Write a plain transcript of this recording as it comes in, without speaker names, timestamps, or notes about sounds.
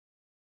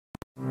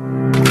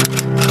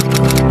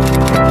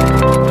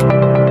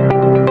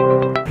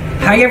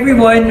Hi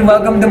everyone!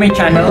 Welcome to my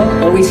channel.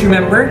 Always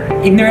remember,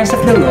 ignorance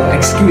of the law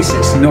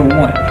excuses no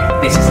one.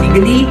 This is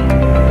Legally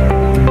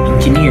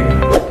Engineer.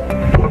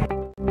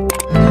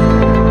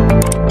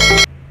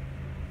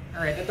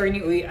 Alright,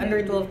 Attorney Uy, under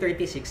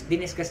 1236,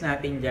 diniscuss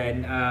natin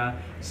dyan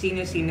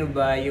sino-sino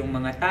ba yung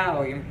mga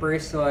tao, yung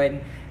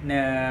person na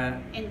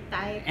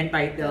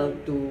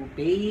entitled to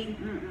pay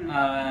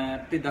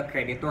to the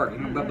creditor,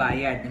 yung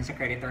magbabayad dun sa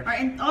creditor. Or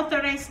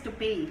authorized to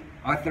pay.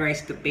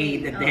 Authorized to pay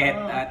the debt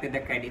to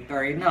the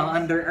creditor. Now,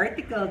 under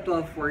Article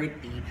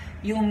 1240,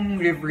 yung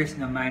reverse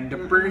naman, the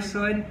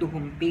person to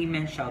whom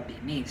payment shall be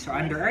made. So,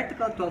 under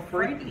Article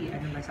 1240,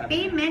 ano ba sabi?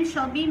 Payment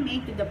shall be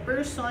made to the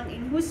person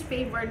in whose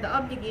favor the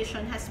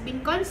obligation has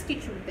been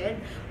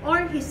constituted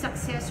or his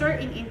successor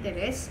in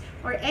interest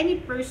or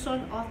any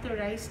person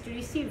authorized to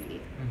receive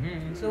it.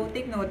 So,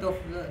 take note of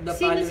the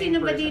following persons.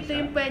 Sino ba dito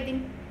yung pwedeng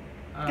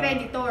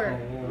creditor?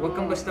 Huwag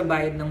kang basta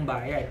bayad ng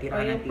bayad.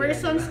 Or yung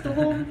persons to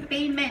whom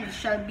payment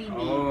shall be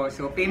made.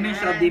 So payment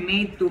shall be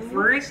made to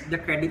first, the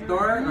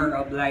creditor or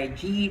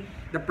obligee,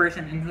 the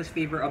person in whose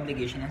favor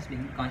obligation has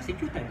been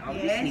constituted,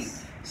 obviously.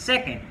 Yes.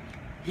 Second,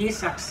 his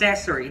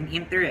successor in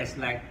interest,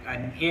 like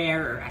an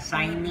heir or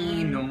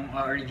assignee nung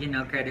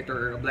original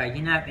creditor or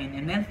obligee natin.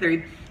 And then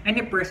third,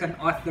 any person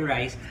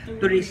authorized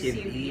to receive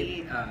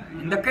it.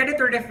 And the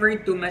creditor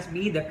referred to must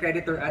be the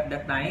creditor at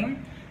the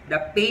time the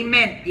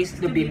payment is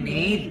to be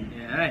made.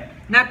 Yan.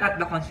 Not at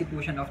the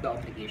constitution of the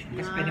obligation.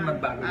 Kasi pwede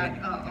magbago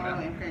yan.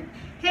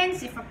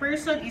 Hence, if a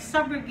person is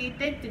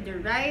subrogated to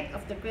the right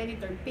of the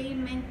creditor,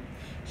 payment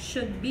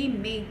should be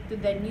made to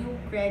the new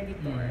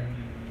creditor.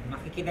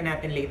 Makikita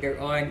natin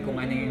later on kung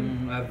ano yung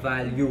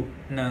value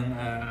ng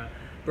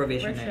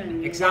provision na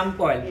yun.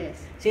 Example,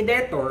 si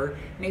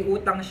debtor, may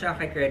utang siya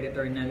kay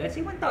creditor na let's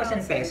say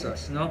 1,000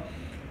 pesos. No?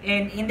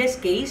 And in this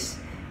case,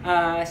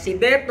 si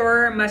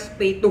debtor must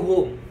pay to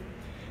whom?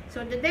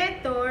 So the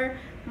debtor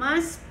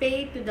must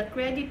pay to the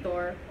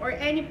creditor or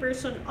any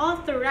person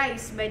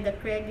authorized by the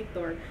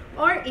creditor,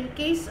 or in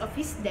case of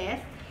his death,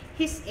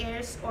 his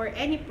heirs or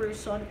any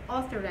person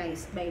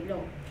authorized by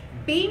law.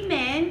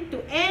 Payment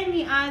to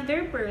any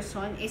other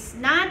person is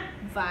not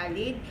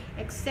valid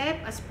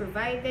except as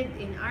provided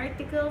in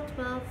Article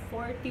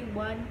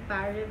 1241,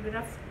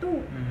 Paragraph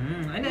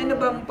 2. Ano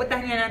bang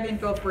putahin nga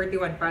natin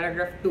 1241,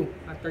 Paragraph 2,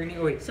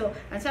 Attorney Uy? So,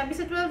 ang sabi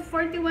sa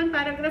 1241,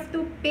 Paragraph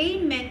 2,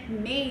 payment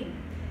made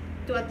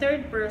to a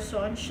third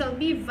person shall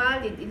be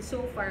valid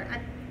insofar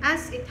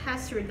as it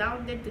has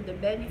redounded to the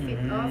benefit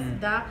of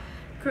the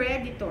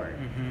creditor.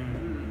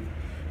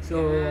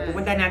 So,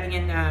 pupunta natin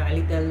yan a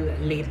little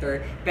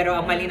later. Pero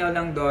ang malinaw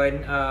lang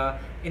doon,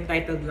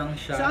 entitled lang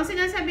siya. So, ang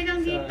sinasabi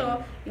lang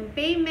dito, yung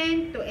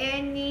payment to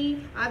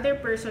any other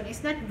person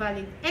is not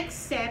valid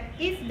except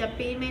if the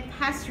payment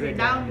has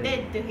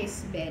redounded to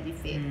his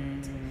benefit.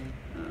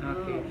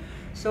 Okay.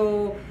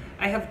 So,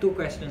 I have two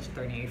questions,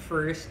 Attorney.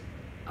 First,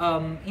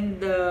 in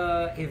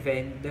the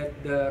event that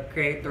the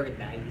creditor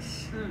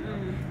dies,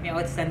 may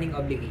outstanding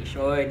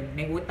obligation,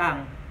 may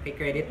utang kay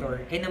creditor,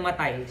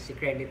 namatay si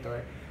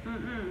creditor,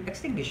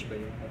 extinguish ba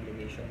yung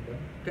obligation doon?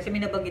 Kasi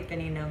may nabanggit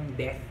kaninang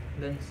death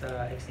doon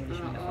sa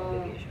extinguishment of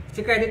obligation. Si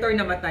creditor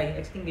namatay,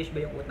 extinguish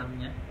ba yung utang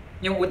niya?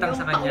 Yung utang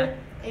sa kanya?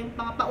 Yung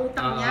mga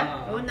pautang niya?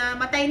 O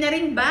namatay na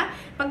rin ba?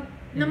 Pag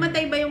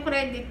namatay ba yung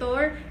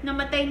creditor?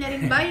 Namatay na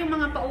rin ba yung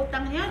mga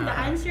pautang niya? The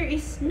answer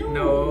is no.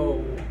 No.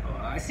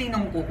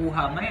 Sinong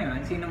kukuha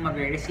ngayon? Sinong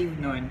magre-receive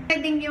nun?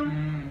 Pwedeng yung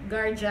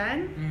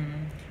guardian,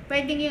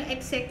 pwedeng yung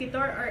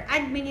executor or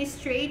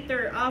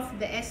administrator of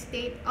the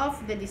estate of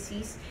the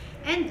deceased,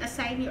 and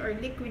assignee or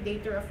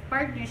liquidator of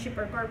partnership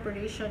or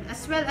corporation,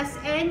 as well as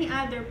any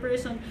other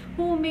person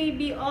who may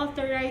be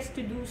authorized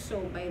to do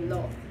so by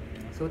law.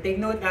 So take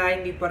note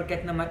hindi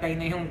porket namatay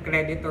na yung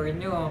creditor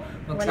nyo,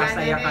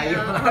 magsasaya kayo.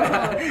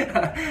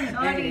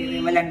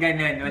 Sorry. Walang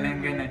ganun,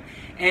 walang ganun.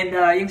 And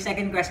yung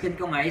second question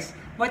ko guys,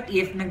 what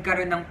if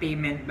nagkaroon ng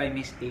payment by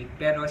mistake,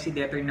 pero si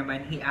debtor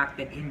naman, he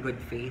acted in good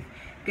faith?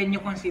 Can you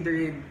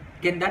consider,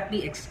 can that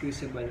be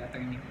excusable,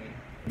 Attorney?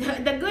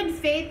 The good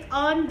faith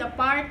on the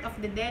part of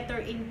the debtor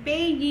in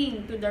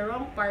paying to the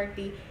wrong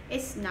party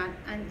is not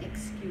an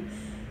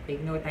excuse.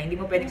 Take note, hindi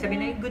mo pwedeng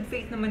sabihin na good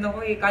faith naman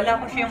ako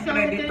Kala ko siya yung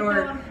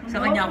creditor, sa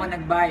kanya ako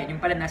nagbayad.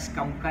 Yung pala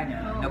na-scam ka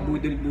na,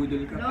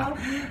 nabudol-budol ka pa.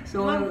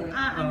 So,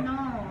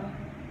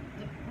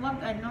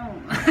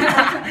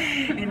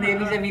 hindi,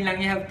 ibig sabihin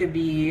lang, you have to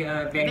be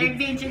very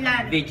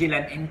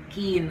vigilant and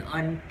keen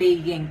on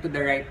paying to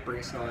the right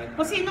person.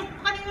 Kung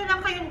kanino lang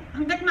kayo,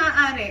 hanggat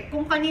maaari,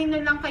 kung kanino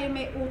lang kayo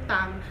may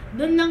utang,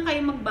 doon lang kayo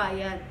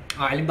magbayad.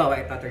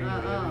 Halimbawa, ito, Attorney.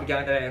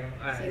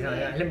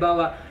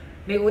 Halimbawa,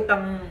 may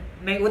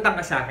utang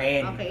ka sa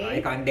akin.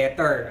 Ikaw ang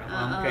debtor, ako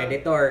ang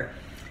creditor.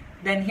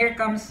 Then here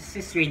comes si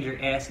Stranger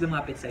S,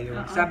 lumapit sa iyo.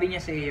 Sabi niya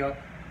sa iyo,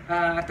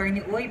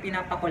 Attorney Uy,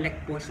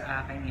 pinapakolekt po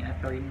sa akin ni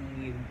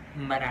Attorney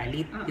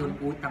Maralit yung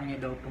utang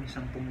niya daw pong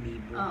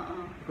 10,000.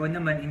 Ikaw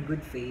naman in good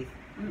faith,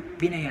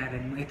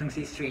 binayaran mo itong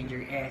si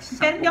stranger S.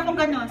 Pero hindi ako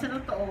ganon sa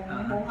totoo,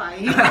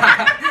 buhay.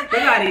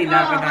 Kunwari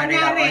lang, Oo, kunwari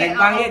lang. kunyari.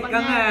 Nagbayad Oo, ka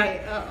nga.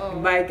 oo.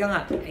 Nagbayad ka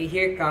nga.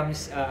 Here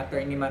comes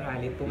Attorney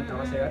Marali. Pumunta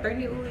ko sa'yo.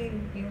 Attorney, uy,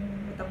 yung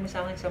utang mo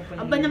sa akin 10,000.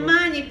 Aba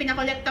naman,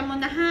 pinakolekta mo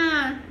na ha.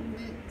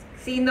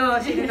 Sino?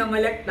 Sino na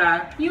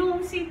malekta?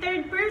 Yung si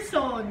third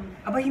person.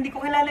 Aba, hindi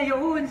ko kilala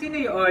yun. Sino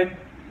yun?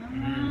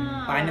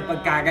 Paano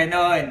pagka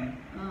ganon?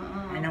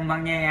 Anong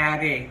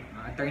mangyayari?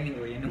 Attorney,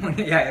 uy, anong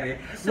mangyayari?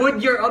 So,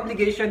 would your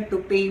obligation to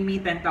pay me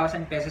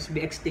 10,000 pesos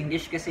be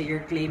extinguished kasi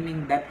you're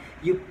claiming that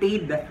you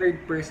paid the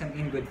third person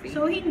in good faith?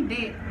 So,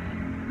 hindi.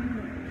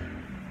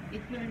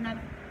 It will not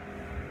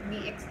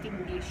be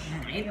extinguished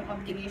yung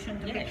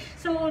obligation to pay.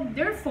 So,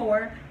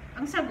 therefore,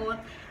 ang sagot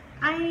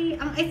ay,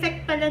 ang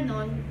effect pala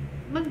nun,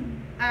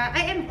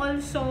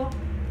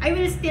 I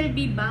will still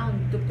be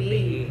bound to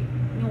pay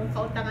yung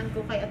kautangan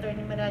ko kay Attorney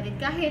Maradin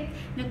kahit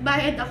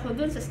nagbayad ako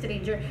dun sa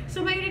stranger.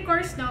 So, my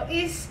recourse now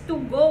is to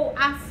go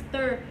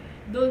after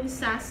dun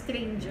sa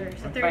stranger,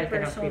 sa third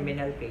person.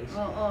 Criminal case.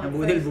 Oo.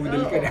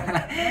 Nabudol-budol ka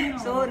na.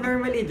 So,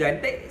 normally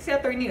dyan, si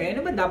attorney,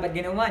 ano ba dapat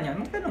ginawa niya?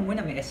 Magtanong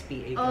muna, may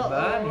SPA ka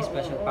ba? May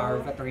special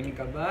power of attorney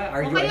ka ba?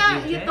 Are you kaya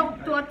an agent? you talk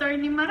to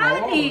Attorney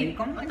Maradin.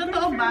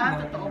 Totoo ba?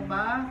 Totoo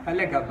ba?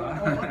 Talaga ba?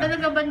 Oo.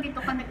 Talaga ba dito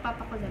ka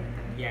nagpapakulala?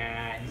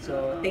 Yan.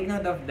 So, take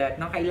note of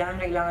that. No?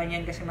 Kailangan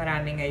yan kasi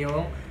marami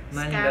ngayong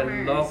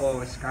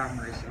manloloko,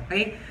 scammers.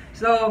 Okay?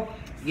 So,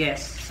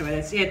 yes. So,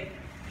 that's it.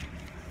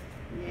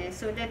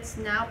 Yes. So, let's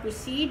now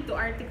proceed to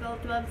Article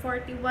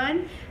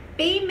 1241.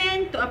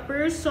 Payment to a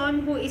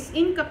person who is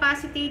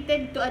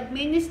incapacitated to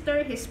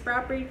administer his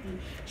property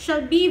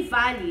shall be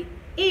valid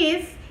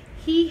if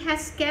he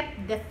has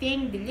kept the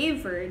thing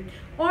delivered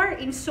or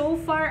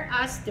insofar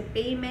as the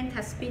payment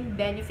has been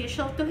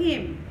beneficial to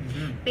him.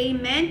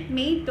 Payment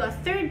made to a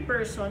third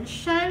person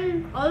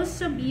shall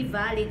also be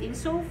valid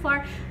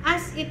insofar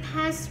as it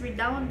has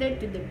redounded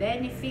to the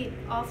benefit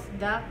of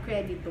the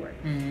creditor.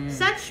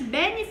 Such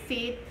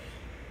benefit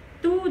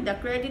to the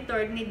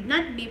creditor need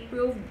not be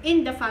proved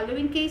in the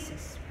following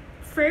cases.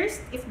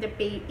 First, if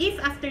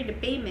after the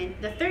payment,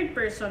 the third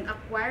person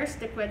acquires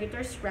the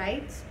creditor's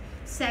rights.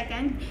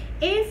 Second,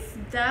 if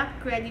the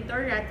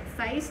creditor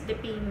ratifies the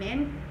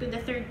payment to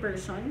the third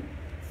person.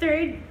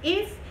 Third,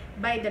 if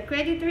by the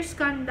creditor's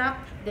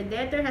conduct, the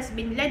debtor has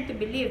been led to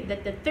believe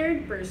that the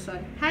third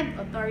person had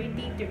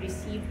authority to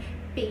receive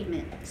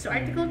payment. So,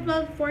 Article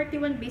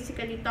 1241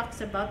 basically talks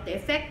about the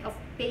effect of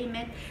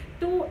payment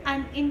to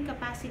an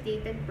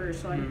incapacitated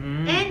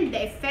person and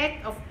the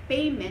effect of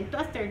payment to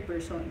a third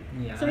person.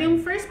 Yeah. So,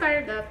 yung first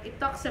paragraph, it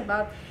talks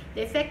about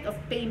the effect of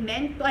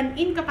payment to an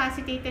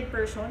incapacitated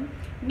person,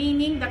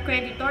 meaning the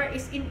creditor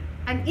is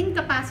an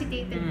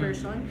incapacitated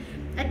person.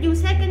 At yung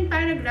second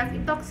paragraph,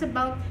 it talks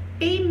about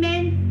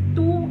payment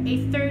to a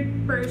third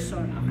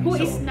person who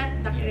is not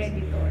the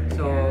creditor.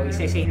 So,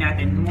 isa-isay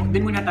natin.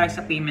 Doon muna tayo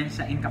sa payment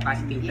sa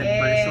incapacitated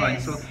person.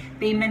 So,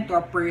 payment to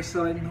a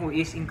person who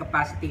is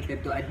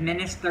incapacitated to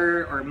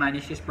administer or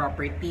manage his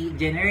property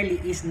generally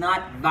is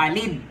not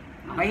valid.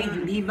 Okay,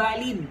 hindi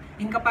valid.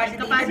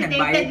 Incapacitated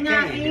nagbayad ka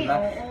eh, di ba?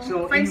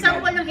 So, for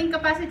example, ng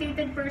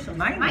incapacitated person,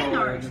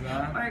 minors,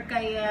 diba? or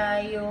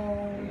kaya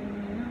yung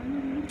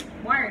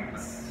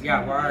wards.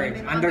 Yeah, wards.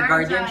 Under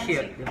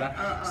guardianship, di ba?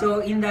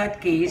 So, in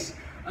that case,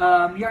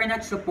 you are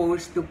not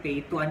supposed to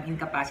pay to an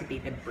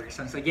incapacitated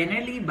person. So,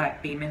 generally,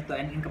 payment to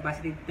an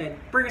incapacitated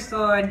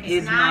person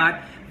is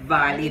not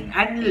valid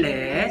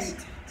unless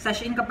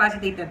such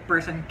incapacitated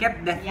person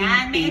kept the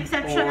thing paid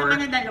or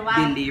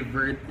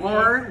delivered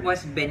or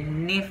was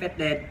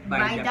benefited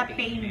by the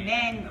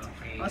payment.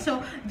 Okay.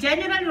 So,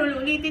 general rule,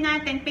 ulitin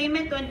natin,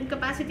 payment to an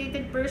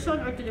incapacitated person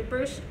or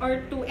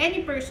to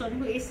any person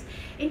who is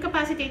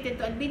incapacitated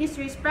to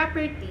administer his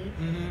property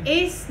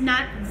is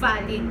not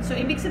valid. So,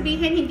 ibig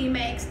sabihin, hindi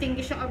may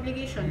extinguish ang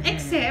obligation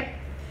except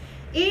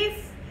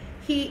if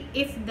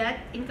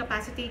that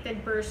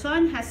incapacitated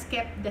person has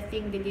kept the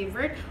thing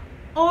delivered,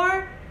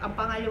 or ang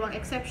pangalawang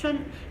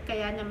exception,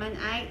 kaya naman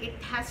ay it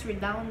has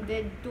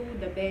redounded to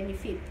the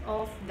benefit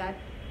of that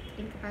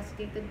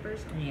incapacitated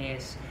person.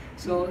 Yes.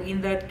 So,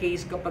 in that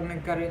case, kapag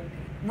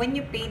when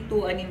you pay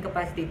to an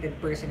incapacitated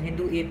person, you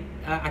do it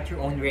at your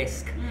own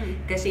risk.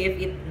 Kasi if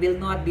it will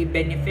not be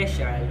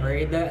beneficial or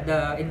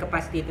the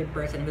incapacitated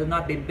person will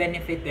not be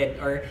benefited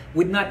or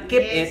would not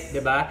keep it, di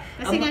ba?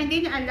 Kasi nga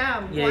hindi niya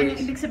alam kung anong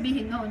ibig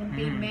sabihin noon,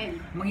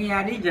 payment.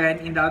 Mangyayari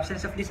dyan, in the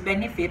absence of this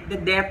benefit, the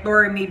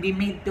debtor may be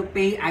made to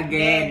pay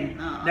again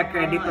the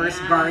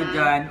creditor's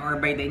guardian or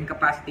by the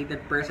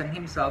incapacitated person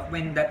himself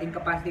when that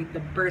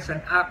incapacitated person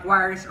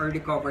acquires or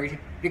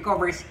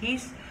recovers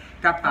his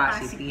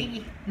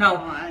capacity.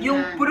 Now,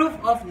 yung proof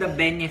of the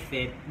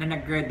benefit na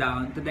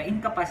nag-redound to the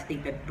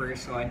incapacitated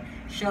person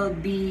shall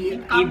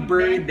be a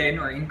burden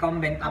or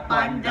incumbent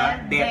upon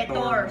the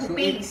debtor who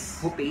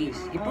pays.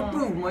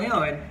 Ipo-prove mo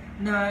yun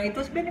na it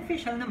was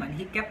beneficial naman.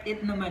 He kept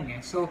it naman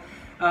eh. So,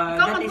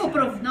 Ikaw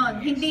magpo-prove nun.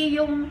 Yes.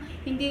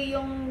 Hindi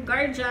yung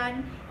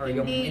guardian, or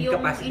hindi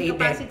yung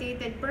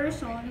incapacitated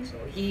person. So,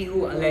 he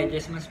who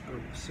alleges must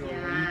prove. So,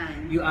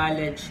 you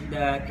allege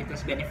that it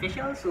was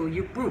beneficial, so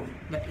you prove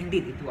that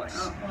indeed it was.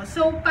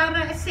 So,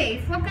 para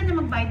safe, huwag ka na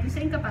magbayad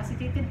sa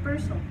incapacitated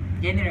person.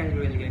 General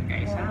rule yun,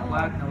 guys.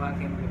 Huwag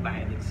kayo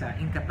magbayad sa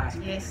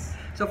incapacitated. Yes.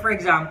 So, for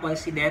example,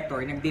 si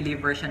debtor,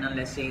 nag-deliver siya ng,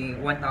 let's say,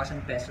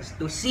 1,000 pesos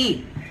to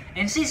C.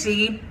 And si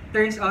C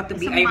turns out to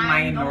be a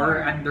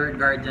minor under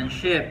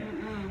guardianship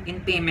in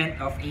payment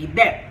of a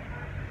debt.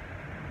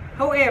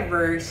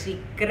 However, si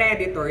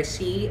creditor,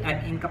 C,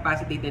 an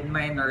incapacitated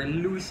minor,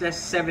 loses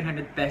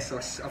 700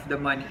 pesos of the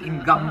money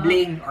in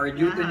gambling or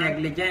due to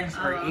negligence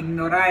or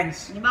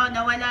ignorance. Di ba,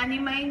 nawala ni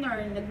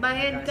minor,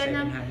 nagbayad ka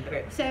ng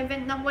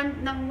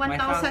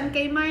 1,000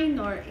 kay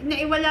minor,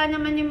 naiwala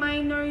naman ni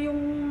minor yung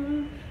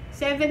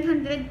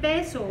 700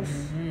 pesos.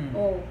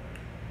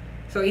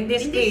 So, in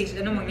this case,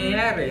 ano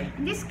mangyayari?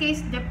 In this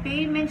case, the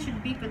payment should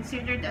be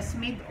considered as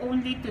made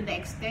only to the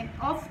extent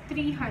of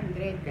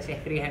 300. Kasi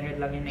 300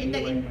 lang yung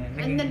naiwan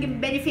niya. Naging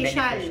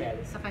beneficial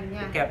sa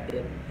kanya. He kept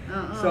it.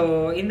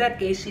 So, in that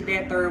case, si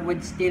debtor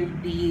would still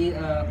be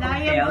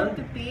liable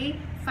to pay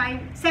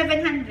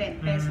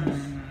 700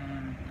 pesos.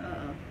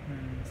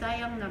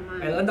 Sayang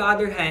naman. Well, on the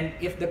other hand,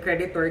 if the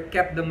creditor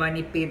kept the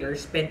money paid or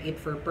spent it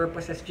for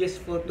purposes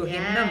useful to him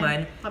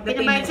naman, the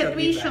payment should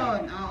be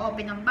valid.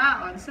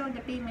 Pinambaon. So,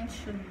 the payment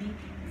should be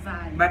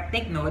valid. But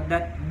take note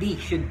that D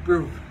should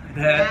prove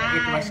that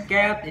it was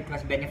kept, it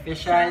was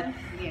beneficial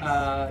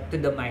to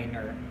the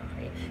minor.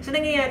 Okay. So,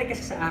 nangyayari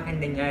kasi sa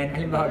akin din yan.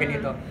 Halimbawa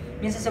ganito,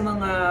 minsan sa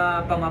mga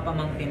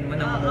pamapamangkin mo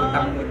na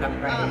utang-utang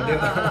ka, di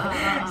ba?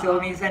 So,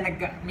 minsan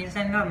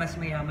nga, mas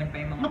mayaman pa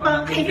yung mga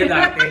pamangkin ko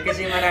dati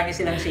kasi marami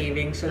silang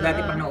savings. So,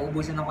 dati pag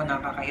nauubusan ako,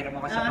 nakakahiram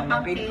ako sa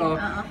pamangkin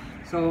ko.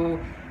 So,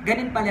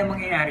 ganun pala yung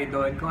mangyayari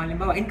doon. Kung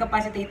halimbawa,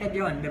 incapacitated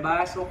yun, di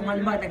ba? So, kung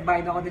halimbawa,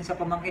 nagbayad ako din sa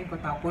pamangkin ko,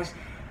 tapos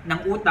ng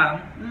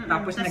utang,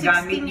 tapos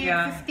nagamit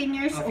niya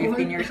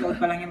 15 years old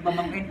pa lang yung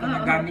pamangkin ko,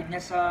 nagamit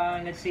niya sa,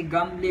 let's say,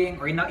 gambling,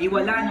 or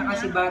naiwala na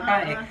kasi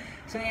bata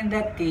So, in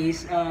that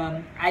case,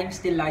 I'm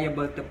still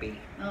liable to pay.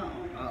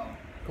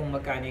 Kung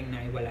magkano yung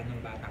naiwala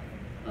ng bata ko.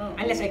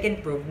 Unless I can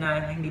prove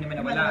na hindi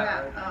naman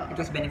nawala, or it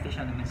was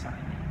beneficial naman sa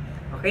kanya.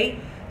 Okay?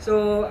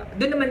 So,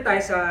 doon naman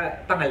tayo sa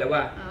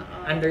pangalawa.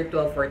 Under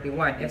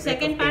 1241.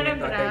 Second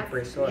paragraph,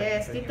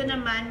 yes, dito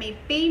naman may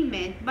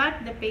payment, but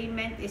the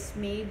payment is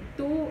made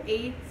to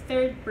a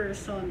third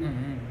person.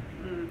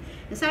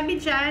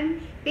 Nasabi dyan,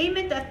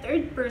 payment to a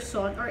third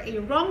person or a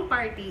wrong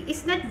party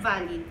is not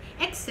valid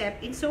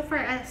except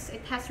insofar as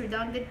it has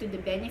redounded to the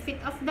benefit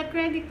of the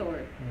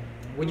creditor.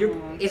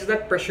 Is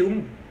that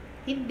presumed?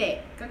 Hindi.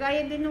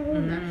 Kagaya din ng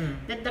una.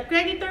 That the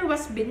creditor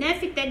was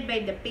benefited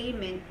by the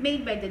payment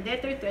made by the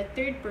debtor to a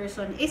third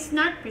person is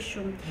not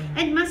presumed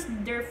and must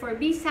therefore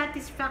be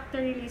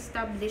satisfactorily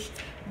established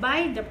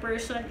by the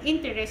person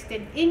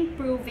interested in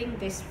proving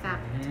this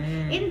fact.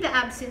 In the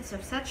absence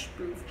of such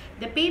proof,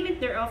 the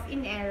payment thereof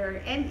in error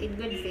and in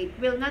good faith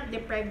will not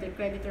deprive the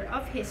creditor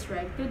of his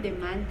right to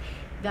demand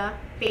the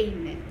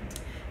payment.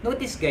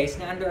 Notice guys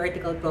na under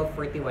Article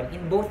 1241,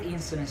 in both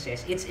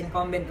instances, it's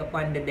incumbent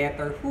upon the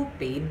debtor who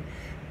paid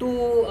to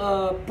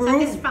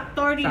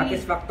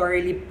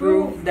satisfactorily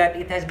prove that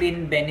it has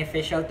been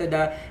beneficial to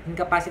the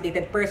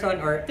incapacitated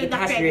person or it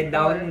has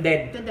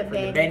redounded to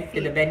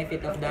the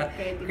benefit of the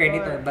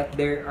creditor. But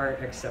there are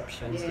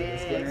exceptions to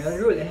this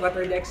general rule. And what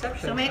are the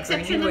exceptions? So may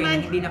exception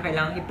naman. Hindi na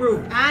kailangang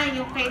i-prove.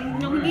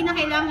 Yung hindi na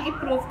kailangang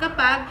i-prove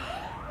kapag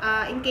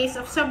in case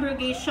of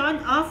subrogation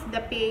of the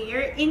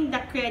payer in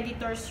the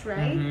creditor's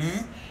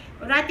rights,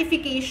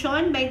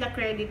 ratification by the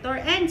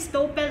creditor, and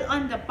stopel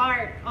on the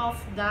part of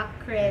the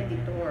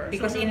creditor.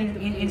 Because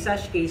in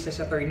such cases,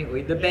 Attorney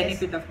Uy, the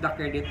benefit of the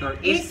creditor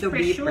is to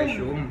be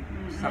presumed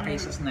sa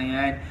cases na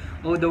yan.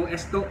 Although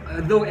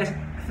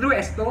through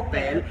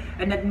estoppel,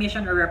 an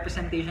admission or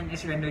representation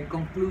is rendered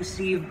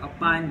conclusive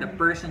upon the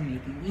person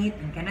making it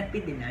and cannot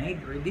be denied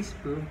or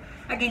disproved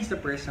against the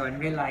person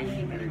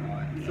relying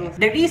thereon. So,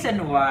 the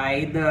reason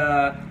why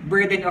the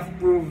burden of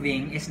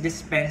proving is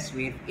dispensed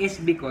with is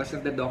because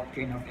of the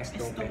doctrine of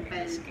estoppel in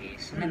this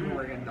case. So,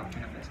 nag-work ang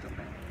doctrine of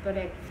estoppel.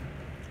 Correct.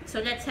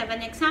 So, let's have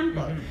an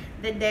example.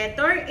 The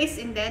debtor is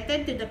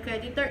indebted to the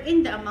creditor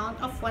in the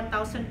amount of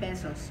 1,000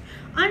 pesos.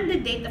 On the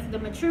date of the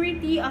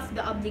maturity of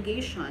the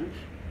obligation,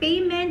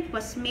 payment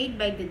was made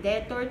by the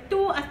debtor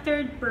to a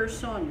third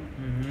person.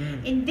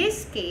 In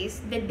this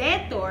case, the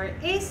debtor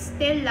is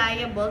still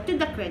liable to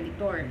the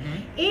creditor.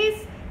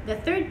 If the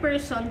third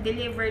person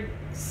delivered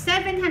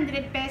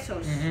 700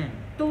 pesos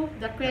to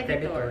the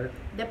creditor,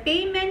 the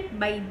payment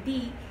by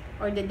D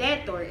or the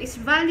debtor is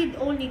valid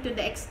only to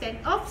the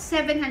extent of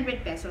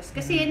 700 pesos.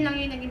 Kasi yan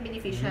lang yung naging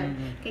beneficial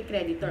kay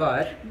creditor.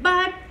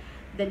 But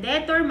the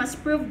debtor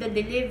must prove the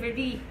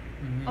delivery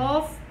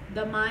of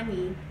the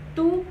money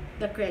to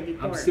the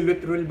creditor.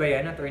 Absolute rule ba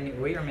yan, Attorney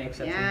Uy, or may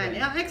exception? Yan.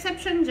 Ang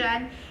exception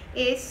dyan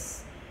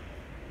is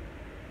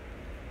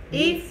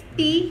if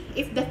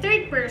the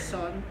third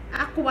person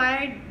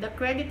acquired the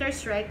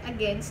creditor's right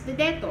against the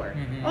debtor,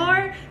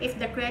 or if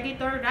the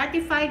creditor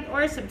ratified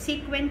or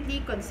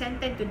subsequently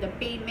consented to the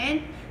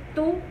payment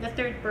to the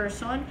third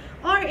person,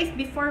 or if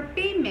before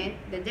payment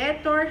the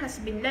debtor has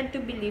been led to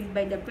believe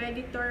by the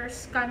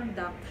creditor's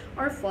conduct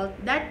or fault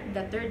that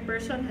the third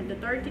person had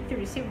authority to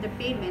receive the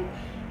payment,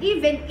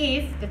 even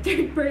if the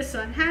third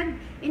person had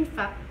in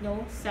fact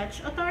no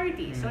such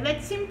authority. So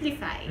let's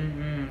simplify.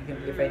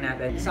 Simplify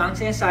natin. So ang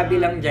sinasabi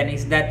lang dyan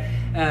is that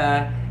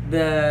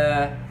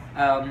the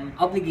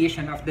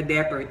obligation of the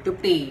debtor to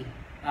pay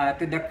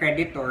to the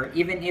creditor,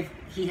 even if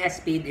he has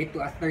paid it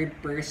to a third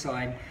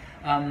person,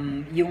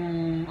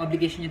 yung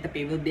obligation niya to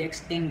pay will be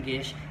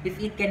extinguished if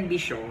it can be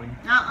shown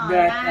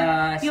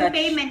that yung such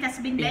payment has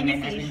been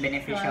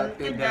beneficial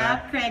to the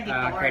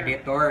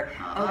creditor.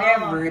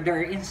 However,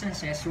 there are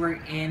instances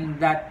wherein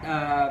that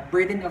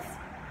burden of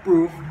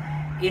proof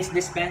is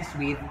dispensed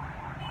with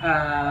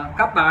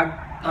kapag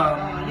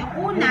yung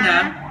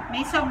una,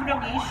 may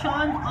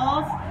subrogation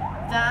of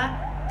the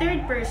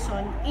third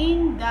person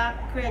in the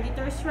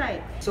creditor's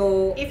right.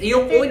 So, If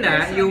yung the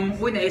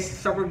una is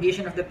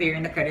subrogation of the payer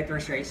in the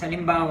creditor's rights.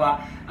 Halimbawa,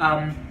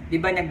 di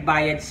ba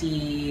nagbayad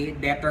si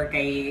debtor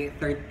kay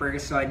third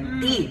person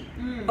T.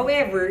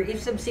 However, if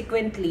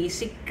subsequently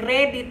si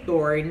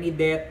creditor ni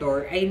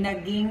debtor ay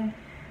naging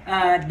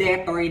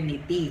debtor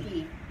ni T.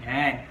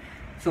 Yan.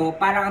 So,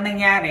 parang ang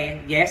nangyari,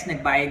 yes,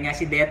 nagbayad nga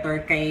si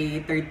debtor kay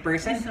third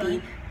person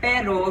T,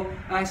 pero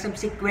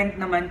subsequent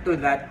naman to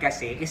that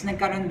kasi is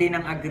nagkaroon din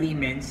ng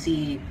agreement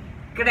si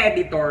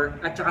creditor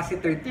at saka si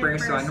third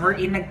person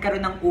wherein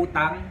nagkaroon ng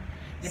utang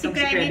itong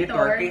si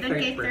creditor kay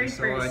third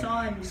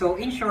person. So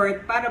in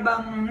short, para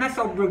bang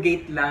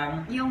na-subrogate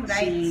lang yung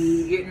rights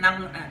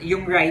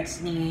yung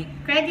rights ni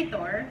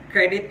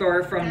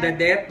creditor from the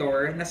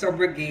debtor,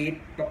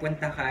 na-subrogate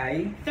papunta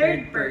kay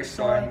third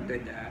person to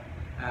the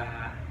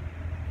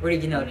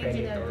original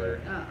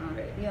creditor.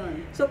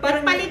 Yun. So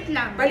parang palit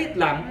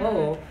lang.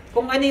 Oo.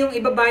 Kung ano yung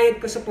ibabayad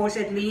ko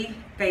supposedly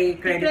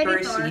kay creditor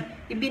C,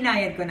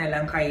 ibinayad ko na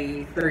lang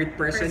kay third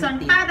person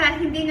T.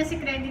 Para hindi na si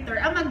creditor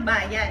ang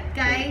magbayad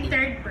kay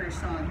third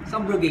person.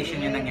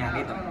 Subrogation yung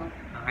nangyari ito.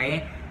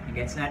 Okay?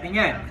 Gets natin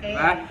yan. Okay.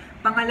 Diba?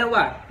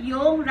 Pangalawa,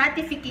 yung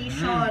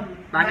ratification.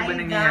 Paano ba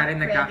nangyayari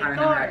nagkakaroon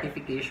ng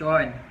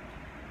ratification?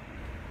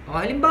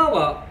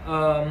 Halimbawa,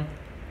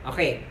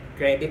 okay,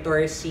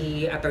 creditor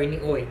si Attorney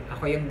Oy.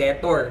 Ako yung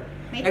debtor.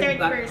 May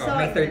third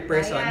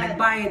person.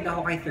 Nagbayad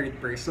ako kay third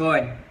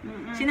person.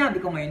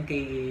 Sinabi ko ngayon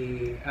kay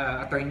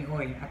Attorney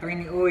Oy.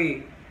 Attorney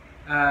Oy,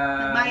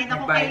 nagbayad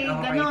ako kay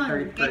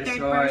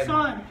third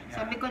person.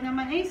 Sabi ko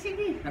naman,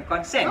 sige.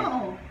 Nag-consent.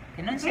 Oo.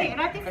 Consent.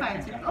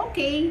 Ratified.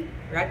 Okay.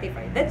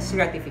 Ratified. That's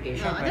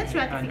ratification. That's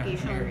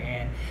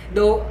ratification.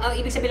 Though,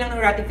 ibig sabihin lang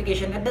ng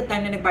ratification, at the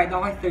time na nagbayad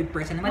ako kay third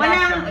person, wala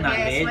siyang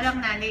knowledge. Walang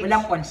knowledge.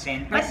 Walang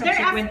consent. But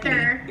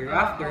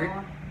thereafter,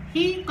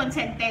 he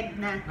consented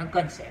na.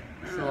 Nag-consent.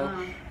 So,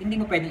 hindi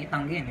mo pwedeng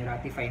itanggi yan,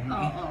 i-ratify mo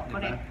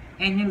correct.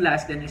 And yung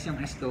last then is yung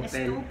estoppel.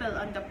 Estoppel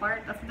on the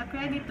part of the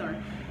creditor.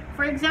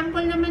 For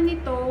example naman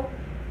nito,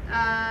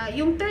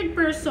 yung third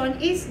person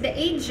is the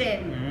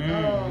agent.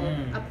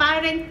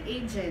 Apparent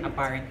agent.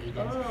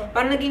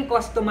 Parang naging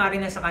customary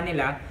na sa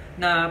kanila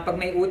na pag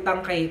may utang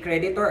kay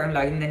creditor, ang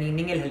laging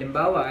naniningil,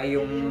 halimbawa ay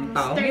yung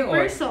tao third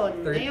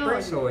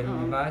person.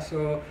 Diba?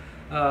 So,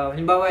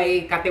 halimbawa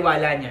ay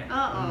katiwala niya.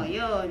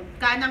 Yun.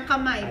 Kanang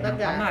kamay,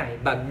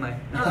 bagman.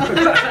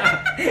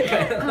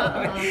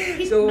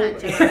 So,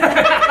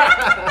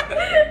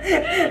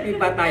 may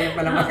patayan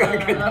pala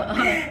magagawa.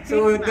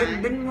 So,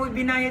 dun mo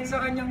binayad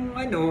sa kanyang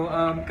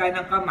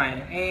kanang kamay,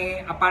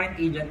 apparent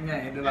agent nga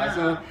diba?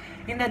 So,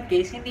 in that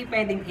case, hindi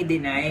pwedeng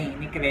i-deny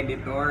ni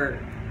creditor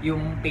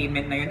yung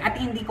payment na yun. At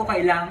hindi ko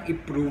kailangang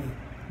i-prove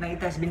na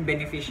it has been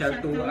beneficial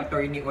to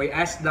Attorney Oy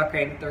as the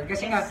creditor.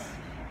 Kasi nga,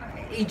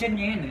 agent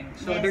niya yun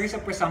So, there is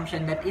a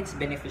presumption that it's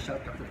beneficial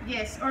to her.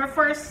 Yes. Or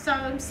for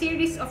some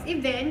series of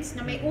events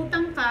na may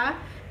utang ka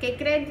kay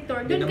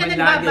creditor, doon ka naman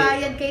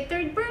nagbabayad kay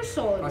third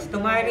person.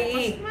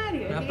 Customary.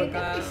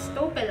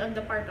 Estoppel on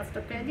the part of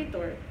the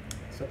creditor.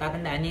 So,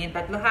 tatandaan niyo yung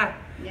tatlo ha.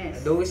 Yes.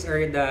 Those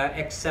are the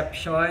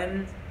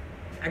exemptions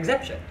to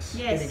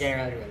the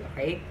general rule.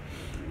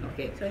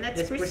 Okay, so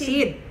let's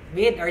proceed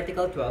with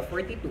Article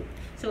 1242.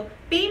 So,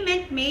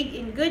 payment made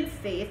in good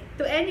faith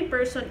to any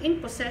person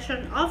in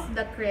possession of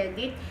the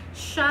credit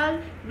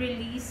shall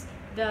release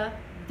the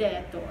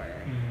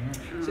debtor.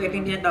 So, ito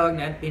yung tinatawag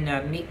natin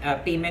na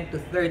payment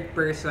to third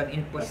person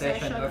in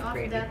possession of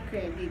credit. The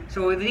credit.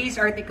 So, this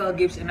article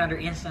gives another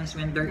instance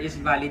when there is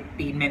valid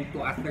payment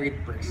to a third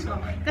person.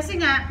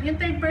 Kasi nga,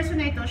 yung third person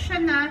na ito, siya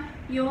na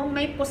yung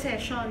may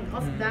possession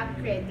of the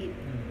credit.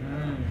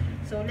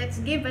 So, let's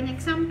give an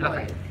example.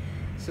 Okay.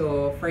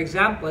 So, for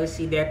example,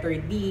 si debtor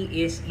D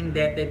is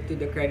indebted to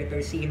the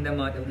creditor C in the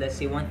amount of, let's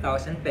say, 1,000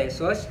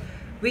 pesos,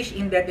 which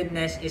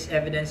indebtedness is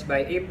evidenced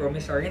by a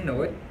promissory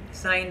note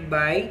signed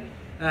by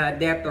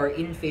debtor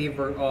in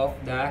favor of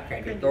the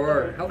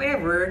creditor.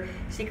 However,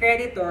 si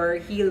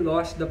creditor, he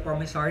lost the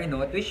promissory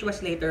note, which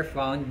was later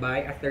found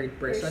by a third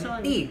person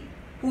T.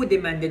 who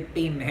demanded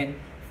payment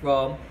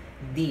from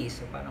D.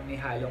 So, parang may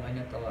halong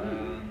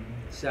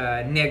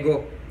sa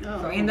nego.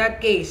 So, in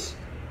that case,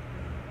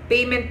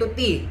 payment to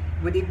T,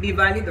 would it be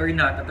valid or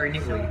not,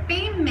 Attorney So, Uy?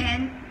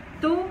 payment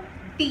to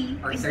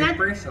T Or is third not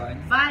person.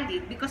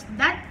 valid because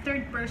that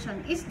third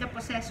person is the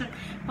possessor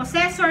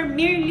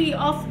merely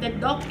of the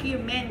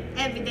document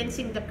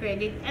evidencing the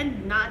credit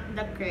and not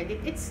the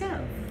credit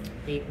itself.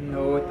 Take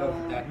note of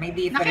that. May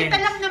difference. Nakita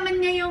lang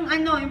naman niya yung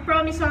yung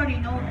promissory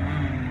note.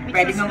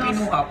 Pwede nang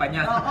kinuha pa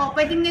niya. Oo,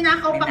 pwedeng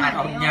ninakaw pa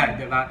nga niya,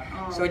 di ba?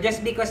 So,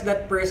 just because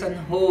that person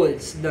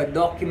holds the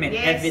document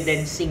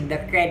evidencing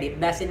the credit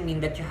doesn't mean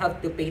that you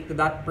have to pay to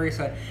that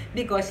person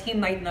because he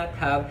might not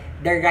have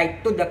the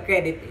right to the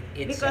credit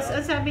itself. Because,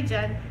 ang sabi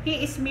dyan,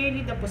 he is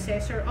merely the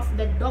possessor of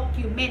the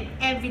document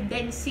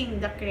evidencing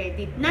the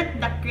credit, not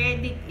the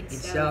credit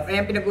itself.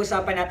 Ayan,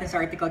 pinag-uusapan natin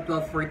sa Article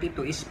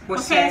 1242 is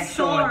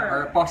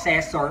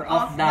possessor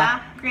of the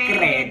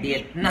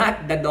credit,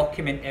 not the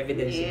document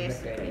evidencing the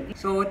credit.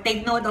 So,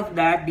 take note of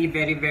that. Be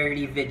very,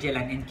 very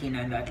vigilant and keen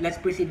on that. Let's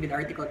proceed with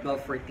Article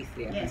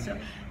 1243. Yes, so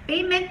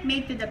payment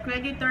made to the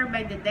creditor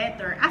by the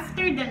debtor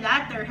after the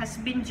latter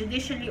has been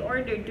judicially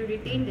ordered to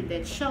retain the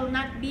debt shall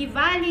not be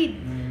valid.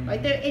 O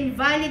ito,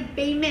 invalid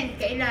payment.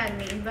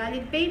 Kailan may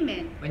invalid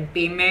payment? When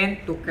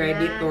payment to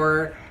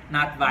creditor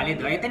not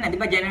valid. O ito na, di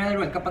ba general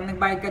rule, kapag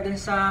nagbayad ka dun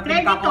sa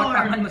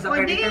pinagkakautangan mo sa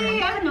creditor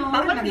mo,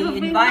 bakit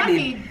naging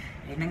invalid?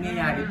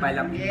 Nangyayari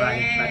palang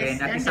invalid pa rin.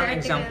 At isang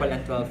example ang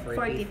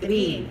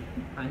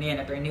 1243. Ano yan,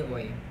 Attorney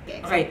Uy?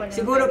 Okay,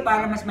 siguro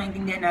para mas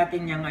maintindihan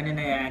natin yung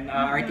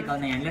article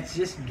na yan, let's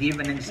just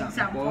give an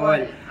example.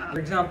 For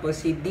example,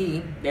 si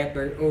D,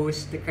 debtor,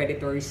 owes the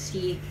creditor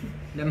C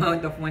the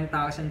amount of 1,000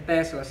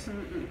 pesos.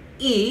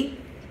 E,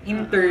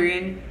 in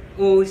turn,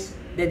 owes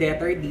the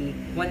debtor D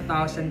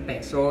 1,000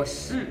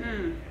 pesos.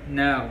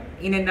 Now,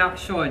 in an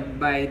action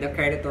by the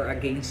creditor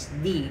against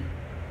D,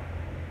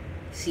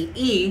 si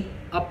E,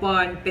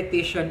 upon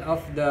petition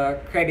of the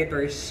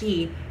creditor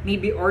C, may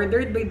be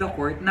ordered by the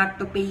court not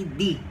to pay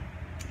D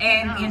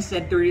and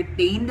instead to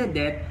retain the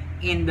debt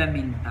in the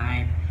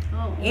meantime.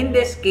 In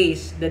this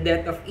case, the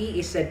debt of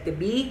E is said to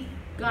be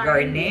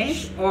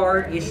garnished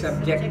or is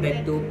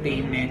subjected to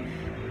payment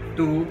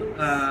to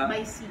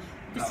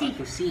C.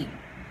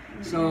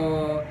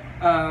 So,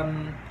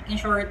 in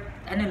short,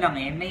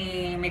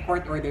 may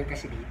court order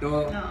kasi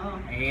dito.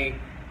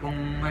 Kung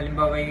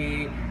halimbawa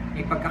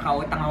may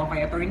pagkakautang ako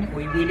kay Attorney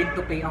Uy, willing to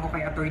pay ako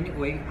kay Attorney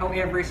Uy.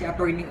 However, si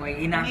Attorney Uy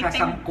ay nasa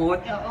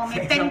sangkot sa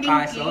isang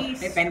kaso.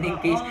 May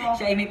pending case.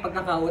 Siya ay may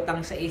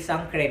pagkakautang sa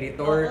isang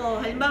creditor.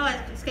 Halimbawa,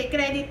 kay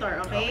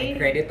creditor, okay?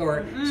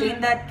 Creditor. So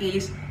in that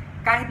case,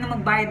 kahit na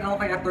magbayad ako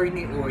kay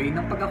Attorney Uy,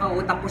 ng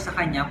pagkakautang ko sa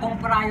kanya, kung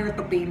prior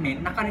to payment,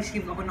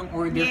 naka-receive ako ng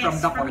order from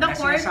the court.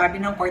 Kasi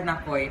sinasabi ng court na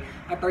Uy,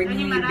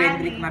 Attorney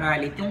Bendrick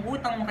Maralit, yung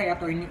utang mo kay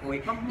Attorney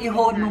Uy,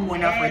 i-hold mo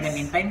muna for the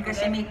meantime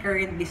kasi may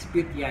current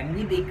dispute yan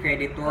with a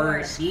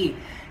creditor C.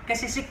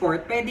 Kasi si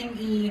court, pwedeng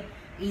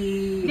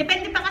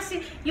depende pa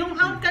kasi, yung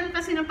outcome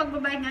kasi ng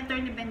pagbabayad ng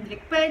Attorney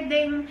Bendrick,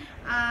 pwedeng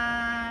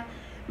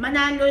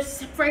manalo,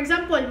 for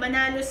example,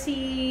 manalo si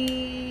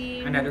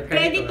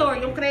creditor,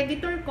 yung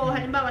creditor ko,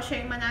 halimbawa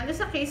siya yung manalo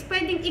sa case,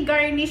 pwedeng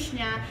i-garnish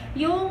niya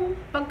yung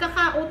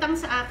pagkakautang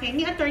sa akin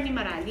ni Attorney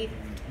Maralit.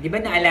 Di ba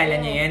naalala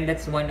niyo yan?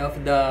 That's one of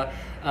the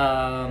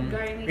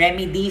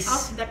remedies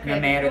na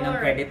meron ng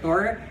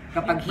creditor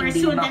kapag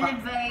hindi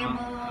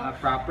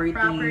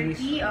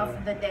property of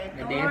the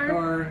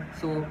debtor.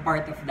 So,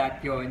 part of that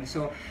yon.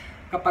 So,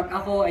 kapag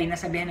ako ay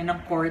nasabihan na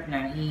ng court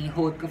na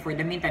i-hold ko for the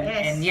meantime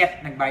and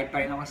yet nagbayad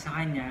pa rin ako sa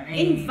kanya,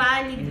 ay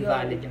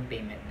invalid yung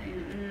payment na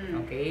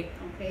yun. Okay?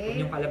 Huwag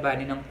yung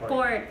kalabanin ng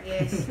court.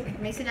 Yes.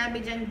 May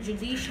sinabi dyan,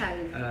 judicial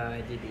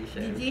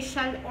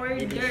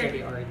order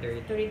judicially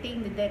ordered to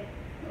retain the debt.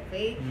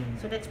 Okay?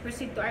 So let's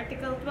proceed to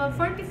Article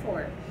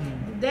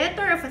 1244. The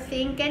debtor of a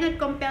thing cannot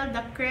compel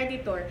the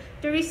creditor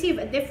to receive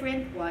a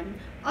different one,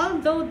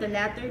 although the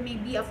latter may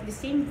be of the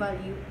same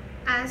value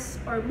as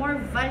or more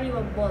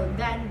valuable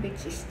than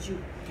which is due.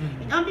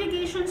 In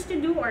obligations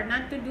to do or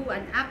not to do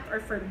an act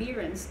or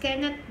forbearance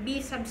cannot be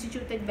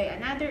substituted by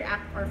another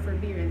act or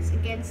forbearance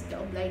against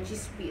the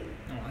obligee's will.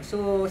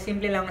 So,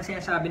 simple lang ang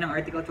sinasabi ng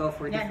Article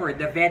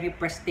 1244, the very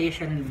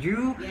prestation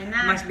due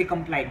must be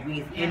complied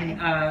with. And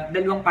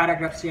dalawang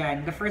paragraphs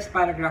yan. The first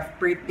paragraph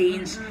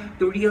pertains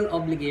to real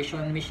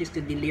obligation, which is to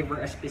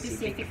deliver a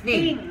specific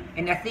thing.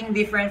 And a thing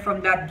different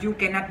from that due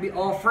cannot be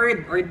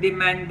offered or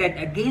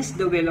demanded against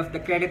the will of the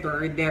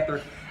creditor or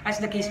debtor, as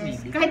the case may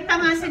be. Kahit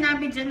tama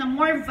sinabi dyan na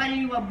more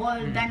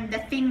valuable than the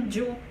thing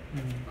due,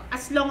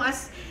 as long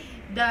as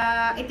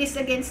it is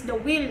against the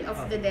will of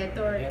the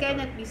debtor,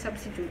 cannot be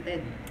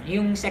substituted.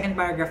 Yung second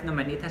paragraph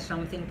naman, it has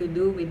something to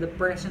do with the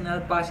personal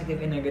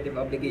positive and negative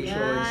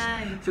obligations.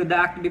 So the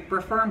act to be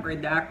performed or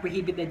the act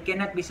prohibited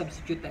cannot be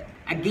substituted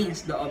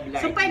against the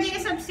obliged. So pwede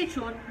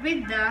i-substitute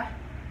with the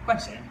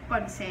Consent.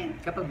 Consent.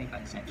 Kapag may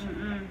consent.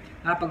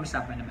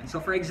 Napag-usapan naman. So,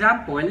 for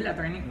example,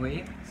 Attorney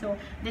Uy. So,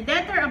 the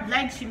debtor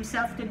obliged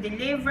himself to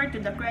deliver to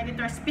the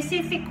creditor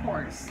specific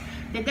horse.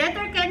 The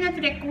debtor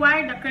cannot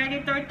require the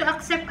creditor to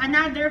accept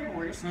another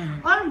horse,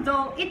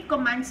 although it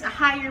commands a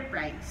higher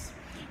price.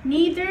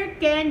 Neither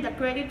can the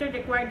creditor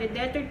require the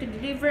debtor to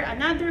deliver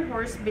another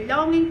horse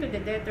belonging to the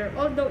debtor,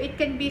 although it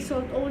can be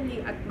sold only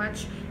at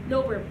much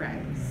lower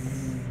price.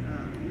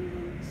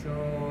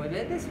 So,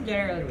 that is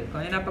general rule.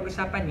 Kung ano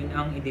napag-usapan, yun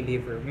ang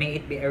i-deliver. May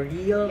it be a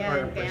real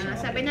or a personal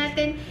sabi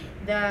natin,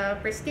 the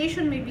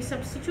prestation may be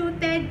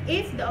substituted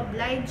if the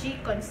obligee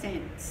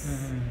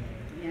consents.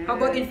 How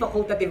about in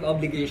facultative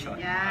obligation?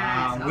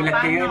 Yes.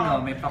 Gulat kayo,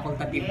 no? May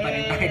facultative pa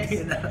rin tayo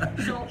dito.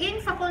 So,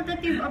 in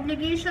facultative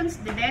obligations,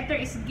 the debtor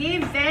is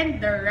given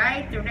the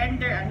right to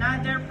render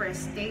another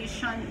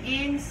prestation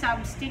in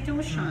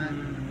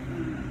substitution.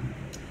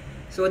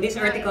 So, this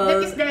article...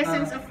 That is the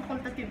essence of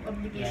facultative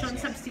obligation,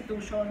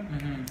 substitution.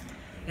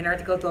 In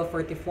Article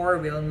 1244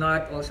 will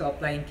not also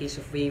apply in case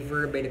of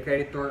waiver by the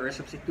creditor or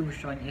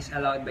substitution is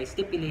allowed by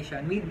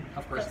stipulation with,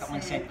 of course, the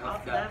consent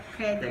of the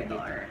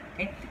creditor.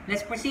 Okay,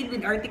 let's proceed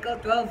with Article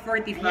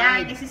 1245.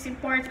 Yeah, this is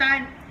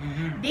important.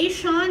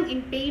 Dation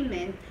in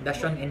payment.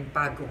 Dacion in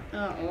pago.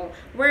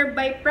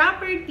 Whereby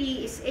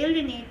property is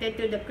alienated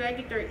to the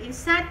creditor in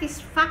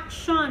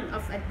satisfaction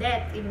of a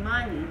debt in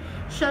money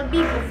shall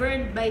be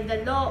governed by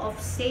the law of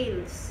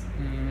sales.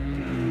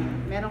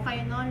 Meron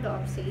kayo noon, law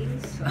of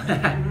sales?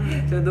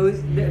 So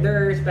there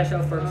are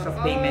special forms of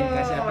payment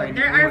kasi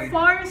there are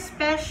 4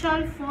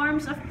 special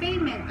forms of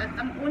payment. At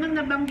ang unang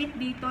nabanggit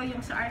dito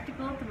yung sa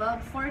Article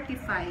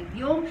 1245,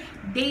 yung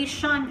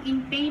dation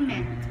in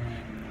payment.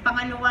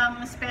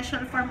 Pangalawang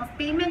special form of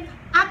payment,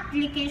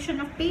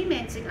 application of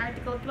payments in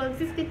Article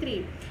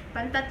 1253.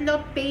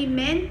 Pantatlo,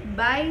 payment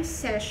by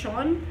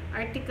session,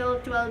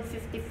 Article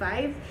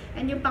 1255.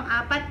 And yung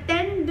pang-apat,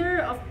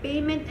 tender of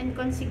payment and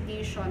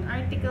consignation,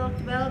 Article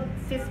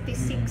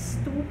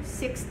 1256 to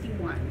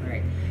 61.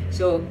 Alright.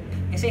 So,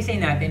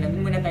 isa-isay natin, nandun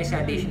muna tayo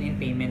sa dation in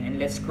payment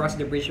and let's cross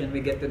the bridge when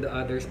we get to the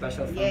other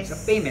special forms of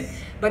payment.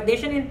 But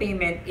dation in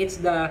payment, it's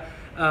the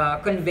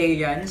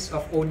conveyance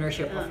of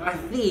ownership of a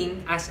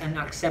thing as an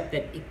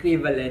accepted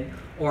equivalent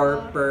or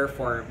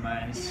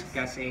performance.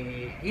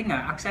 Kasi, yun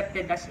nga,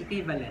 accepted as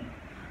equivalent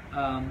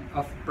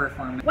of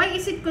performance. Why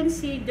is it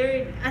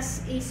considered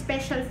as a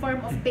special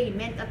form of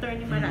payment,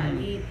 Attorney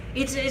Marali?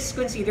 It's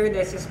considered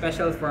as a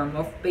special form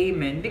of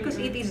payment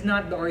because it is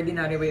not the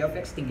ordinary way of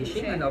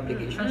extinguishing an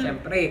obligation.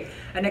 Siyempre,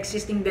 an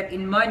existing debt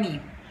in money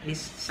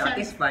is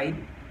satisfied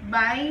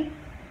by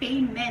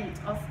payment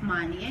of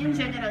money. In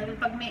general,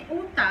 pag may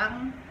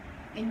utang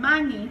in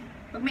money,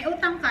 pag may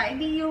utang ka,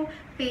 edi you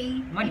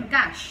pay in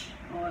cash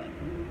or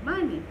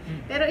money.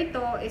 Pero ito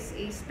is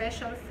a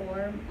special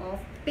form of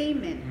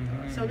payment.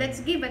 So,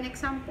 let's give an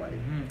example.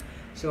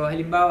 So,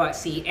 halimbawa,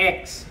 si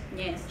X,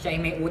 siya ay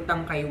may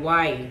utang kay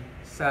Y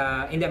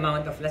in the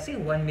amount of, let's say,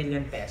 1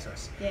 million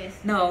pesos.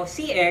 Now,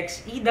 si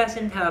X, he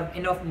doesn't have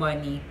enough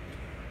money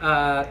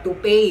to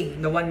pay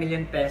the 1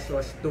 million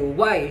pesos to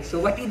Y.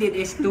 So what he did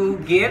is to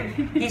give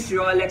his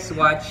Rolex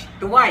watch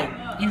to Y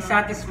in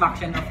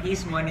satisfaction of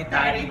his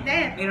monetary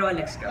debt. May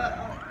Rolex ka?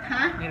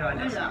 Ha? May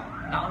Rolex? Wala.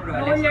 Akong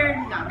Rolex. Roller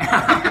lang.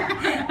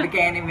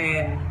 Bikini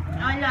man.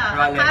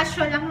 Wala.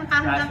 Kasyo lang.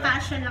 Hanggang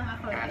kasyo lang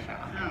ako. Kasyo.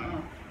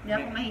 Oo. Hindi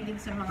ako mahilig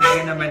sa mga...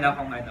 Kaya naman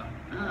akong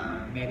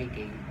Mary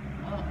Kay.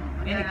 Oo.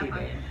 Mary Kay ba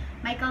yan?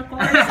 Michael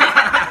Kors.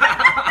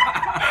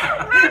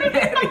 Mary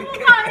Kay ang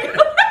mukha niyo.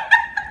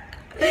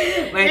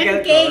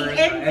 Michael MK,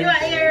 Kors.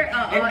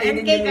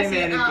 MK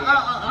kasi,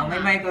 may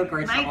Michael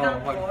Kors ako. Michael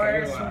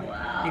Kors,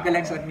 Hindi ko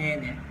lang suot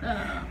ngayon eh.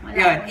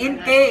 Yan, in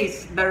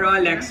case the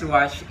Rolex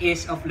watch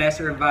is of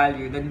lesser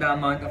value than the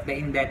amount of the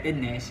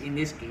indebtedness, in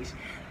this case,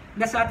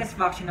 the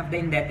satisfaction of the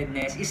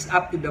indebtedness is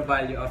up to the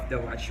value of the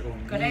watch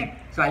only. Correct.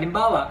 So,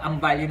 halimbawa, ang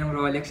value ng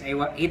Rolex ay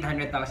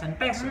 800,000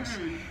 pesos.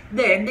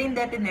 Then, the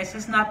indebtedness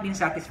has not been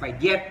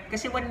satisfied yet.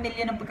 Kasi 1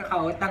 million ang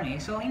pagkakautang eh.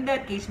 So, in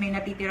that case, may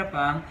natitira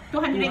pang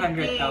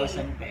 200,000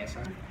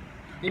 pesos.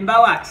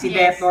 Halimbawa, si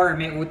debtor,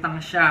 may utang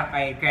siya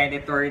kay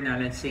creditor na,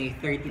 let's say,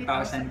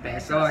 30,000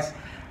 pesos.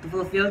 To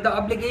fulfill the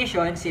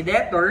obligation, si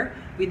debtor,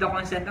 with the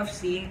consent of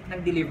C,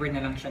 nag-deliver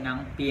na lang siya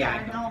ng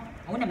piano.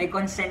 Una, may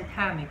consent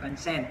ha, may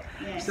consent.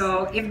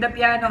 So, if the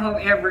piano,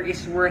 however,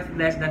 is worth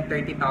less than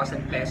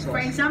 30,000 pesos. For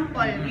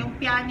example, yung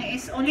piano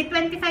is only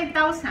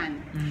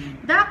 25,000.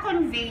 The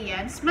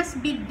conveyance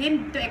must be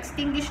deemed to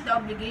extinguish the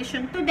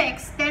obligation to the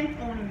extent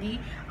only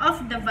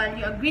of the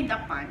value agreed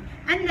upon,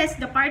 unless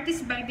the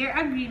parties by their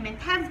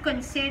agreement have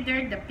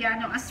considered the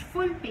piano as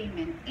full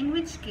payment, in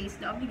which case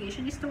the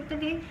obligation is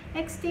totally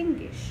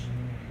extinguished.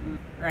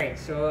 Right,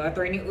 so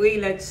Attorney Uy,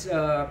 let's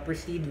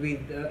proceed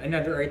with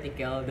another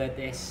article that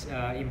is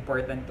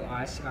important to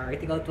us,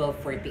 Article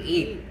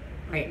 1248.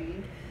 Okay.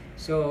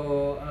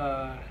 So,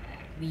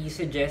 we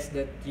suggest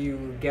that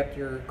you get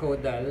your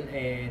CODAL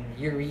and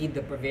you read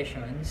the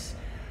provisions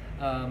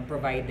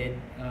provided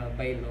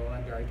by law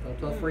under Article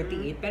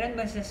 1248. Pero ano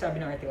ba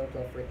sinasabi ng Article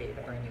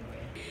 1248, Attorney Uy?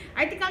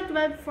 Article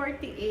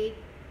 1248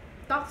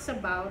 talks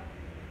about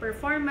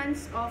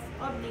performance of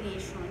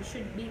obligation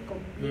should be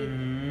complete.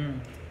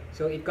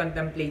 So it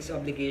contemplates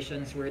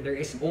obligations where there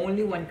is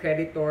only one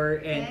creditor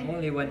and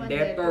only one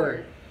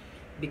debtor.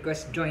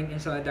 Because joint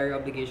and solidary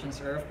obligations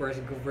are of course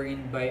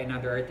governed by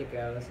another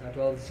articles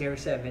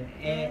 1207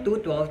 and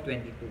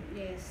 1222.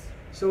 Yes.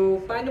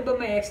 So paano ba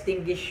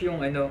ma-extinguish yung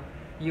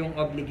yung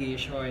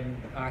obligation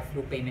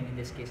through payment in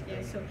this case?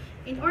 Yes. So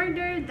in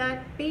order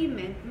that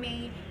payment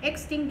may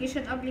extinguish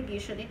an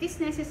obligation, it is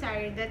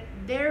necessary that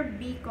there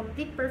be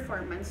complete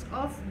performance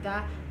of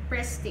the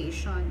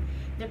prestation.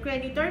 The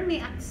creditor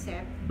may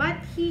accept, but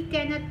he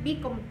cannot be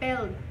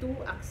compelled to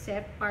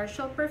accept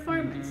partial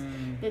performance.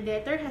 The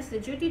debtor has the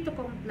duty to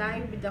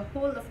comply with the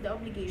whole of the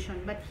obligation,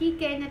 but he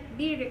cannot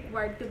be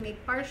required to make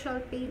partial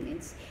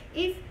payments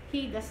if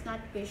he does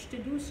not wish to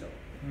do so.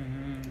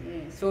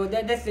 Yes. So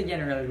that's the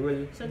general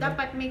rule. So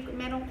dapat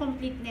merong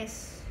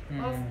completeness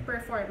of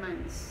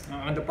performance.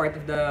 On the part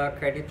of the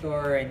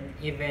creditor and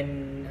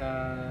even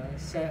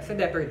sa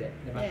debtor din,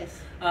 di ba? Yes.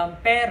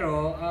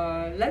 Pero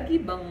lagi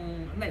bang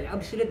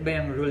absolute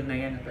ba yung rule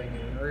na yan,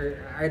 attorney?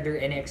 Or are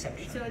there any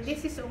exceptions? So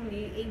this is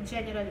only a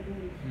general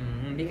rule.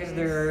 Because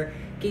there are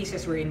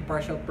cases where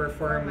partial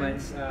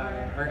performance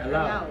are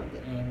allowed.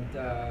 And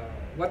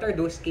what are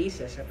those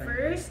cases,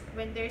 attorney? First,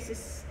 when there's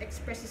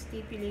express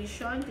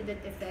stipulation to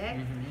that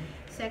effect.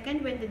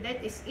 Second, when the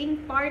debt is in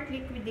part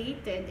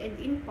liquidated and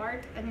in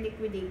part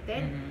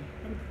unliquidated.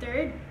 And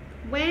third,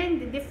 when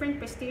the different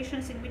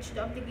prestations in which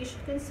the obligation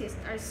consists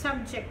are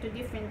subject to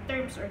different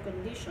terms or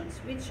conditions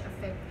which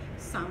affect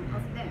some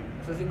of them.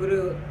 So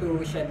siguro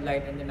to shed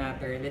light on the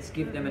matter, let's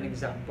give them an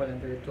example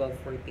under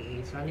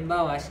 1248. So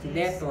halimbawa, si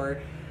debtor,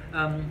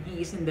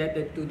 he is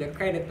indebted to the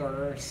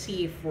creditor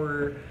C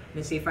for,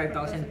 let's say,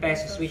 5,000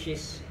 pesos, which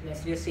is,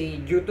 let's just say,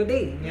 due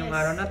today, yung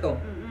araw na to.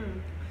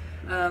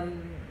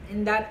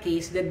 In that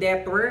case, the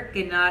debtor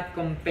cannot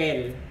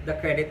compel the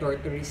creditor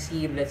to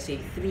receive, let's say,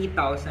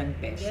 3,000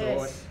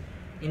 pesos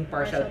in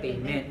partial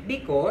payment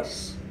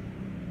because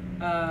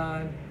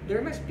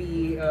there must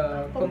be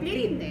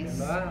complete,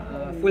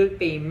 full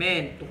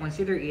payment to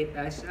consider it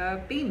as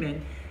a payment,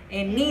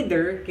 and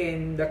neither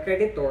can the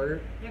creditor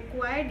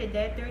require the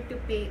debtor to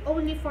pay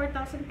only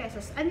 4,000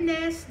 pesos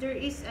unless there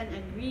is an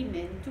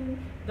agreement to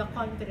the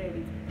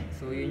contrary.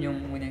 So yun yung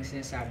unang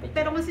sinasabi.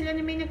 Pero kung sila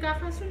na may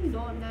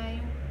nagkakasundo na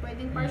yung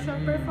pwedeng partial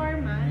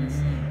performance,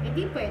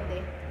 edi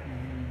pwede.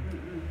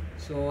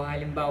 So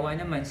halimbawa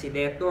naman si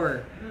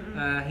debtor,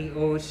 he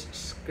owes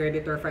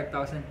creditor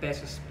 5,000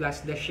 pesos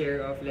plus the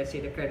share of, let's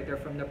say, the creditor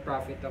from the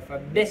profit of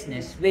a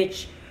business,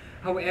 which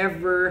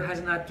however has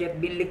not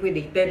yet been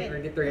liquidated or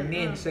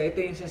determined. So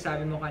ito yung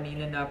sinasabi mo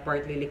kanina na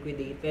partly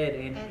liquidated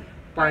and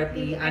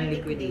partly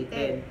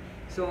unliquidated.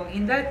 So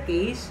in that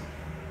case,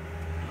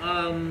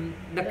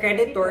 the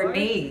creditor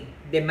may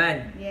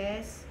demand.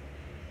 Yes.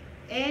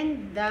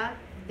 And the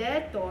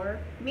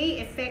debtor may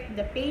effect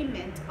the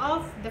payment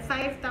of the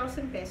 5,000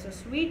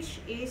 pesos which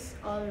is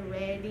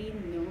already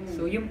known.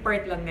 So yung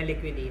part lang na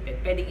liquidated,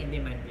 pwedeng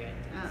i-demand yan.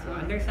 So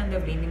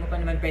understandably, hindi mo pa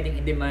naman pwedeng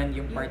i-demand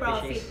yung part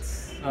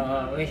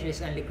which is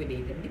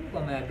unliquidated. Hindi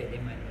mo pa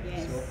ma-demand.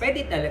 Yes. So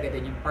pwede talaga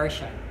din yung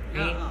partial.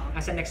 Okay?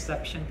 As an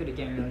exception to the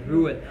general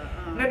rule.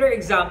 Another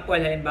example,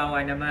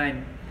 halimbawa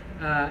naman,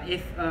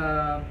 if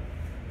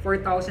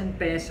 4,000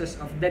 pesos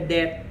of the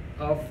debt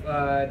of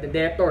the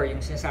debtor,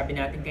 yung sinasabi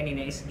natin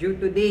kanina, is due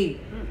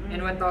today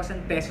and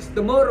 1,000 pesos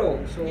tomorrow.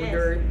 So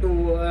there are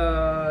two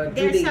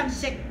due dates. They're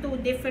subject to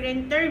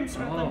different terms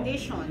or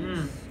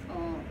conditions.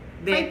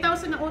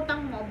 5,000 na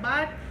utang mo,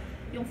 but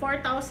yung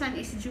 4,000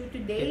 is due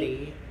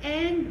today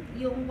and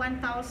yung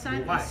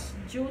 1,000 is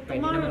due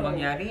tomorrow. Pwede naman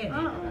mangyari yan.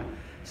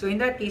 So in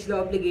that case, the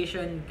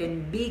obligation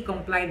can be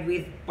complied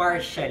with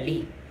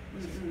partially.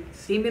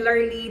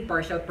 Similarly,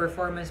 partial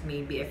performance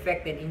may be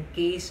affected in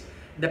case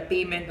the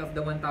payment of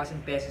the 1,000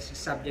 pesos is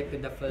subject to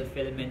the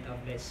fulfillment of,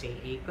 let's say,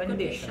 a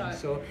condition.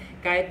 So,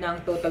 kahit na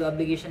ang total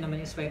obligation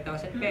naman is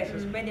 5,000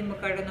 pesos, pwede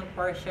magkaroon ng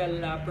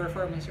partial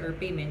performance or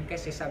payment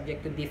kasi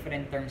subject to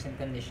different terms and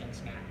conditions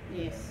nga.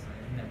 Yes.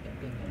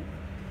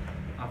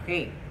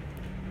 Okay.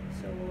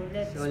 So,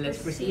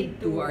 let's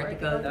proceed to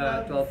Article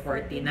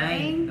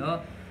 1249, no?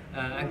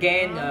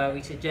 Again,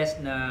 we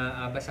suggest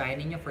na basahin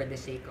ninyo for the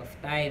sake of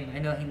time.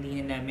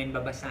 Hindi na namin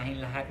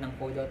babasahin lahat ng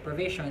codal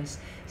provisions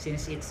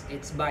since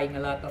it's buying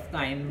a lot of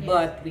time.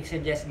 But we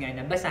suggest nga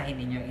na basahin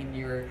ninyo in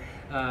your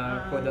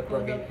codal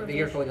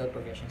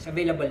provisions.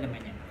 Available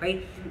naman yan. Okay?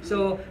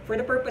 So, for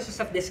the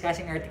purposes of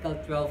discussing Article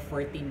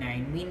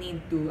 1249, we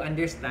need to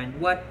understand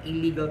what a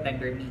legal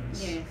tender means.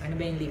 Yes. Ano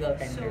ba yung legal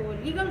tender? So,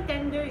 legal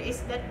tender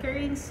is that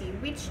currency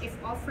which, if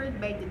offered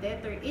by the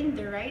debtor in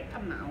the right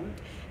amount,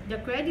 the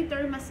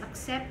creditor must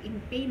accept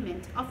in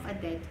payment of a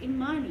debt in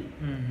money.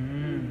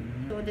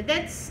 So, the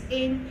debts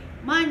in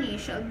money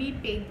shall be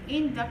paid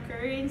in the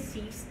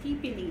currency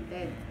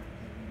stipulated.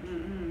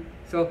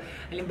 So,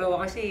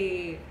 halimbawa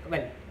kasi,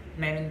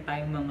 meron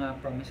tayong mga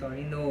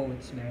promissory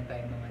notes, meron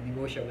tayong mga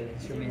negotiable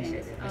instruments,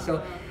 etc. Oo. So,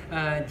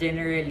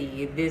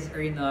 generally, these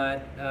are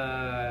not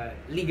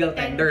legal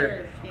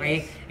tender.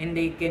 Okay? Yes. And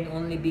they can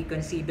only be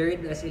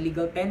considered as a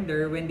legal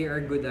tender when they are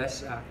good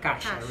as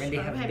cash, or when they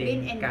have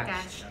been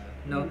cashed.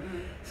 No?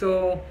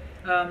 So,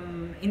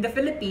 in the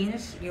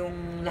Philippines,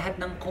 yung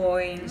lahat ng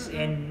coins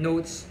and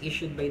notes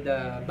issued by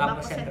the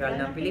Bangko Sentral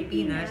ng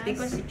Pilipinas, they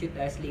constitute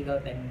as legal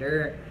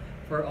tender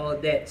for all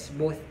debts,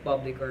 both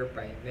public or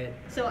private.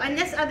 So,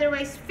 unless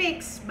otherwise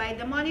fixed by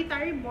the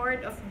Monetary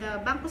Board of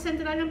the Bangko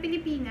Sentral ng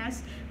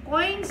Pilipinas,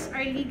 coins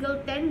are legal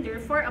tender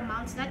for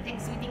amounts not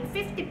exceeding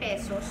 50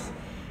 pesos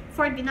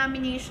for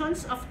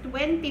denominations of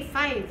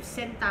 25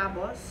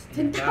 centavos,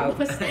 25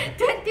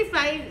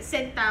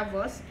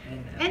 centavos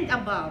and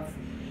above.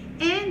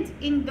 And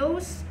in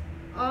those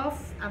of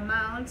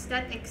amounts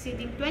not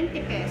exceeding 20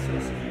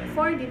 pesos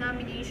for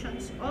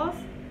denominations of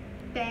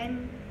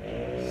 10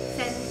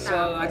 centavos.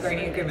 So,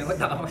 Attorney Kim, kung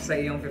ako sa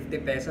iyong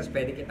 50 pesos,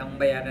 pwede kitang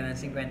bayaran ng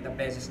 50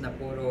 pesos na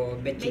puro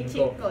betching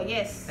ko.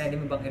 Yes. Pwede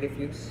mo bang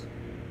i-refuse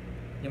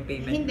yung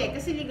payment Hindi,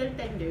 ko? kasi legal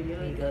tender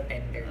yun. Legal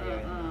tender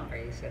yun. Oo.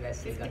 Okay, so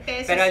that's legal. 50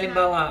 pesos Pero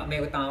halimbawa, may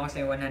utang ako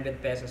sa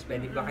 100 pesos,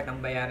 pwede ba kitang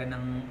bayaran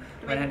ng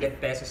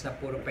 100 pesos na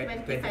puro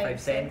 25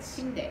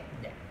 cents? Hindi.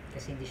 Hindi.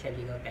 Kasi hindi siya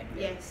legal tender.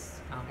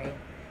 Yes. Okay?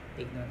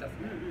 Take note of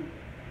that.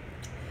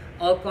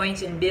 All coins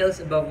and bills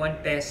above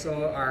 1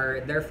 peso are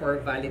therefore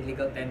valid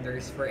legal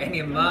tenders for any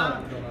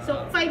amount.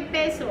 So, 5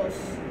 pesos.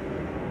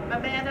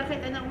 Babayaran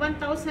kita ng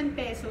 1,000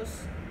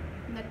 pesos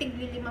na tig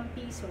 5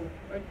 piso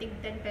or tig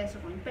 10 peso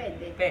kung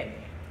pwede.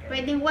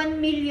 Pwedeng 1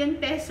 million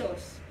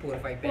pesos. Puro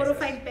 5 pesos. Puro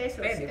 5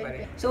 pesos. Pwede pa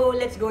rin. So,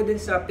 let's go dun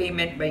sa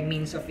payment by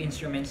means of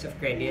instruments of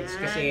credits.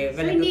 Yan. Kasi,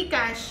 So, hindi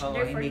cash. Oo,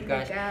 Therefore, hindi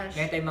cash.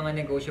 Meron tayong mga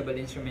negotiable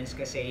instruments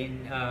kasi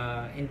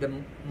in the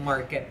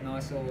market, no?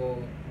 So,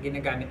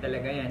 ginagamit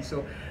talaga yan.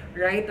 So,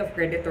 right of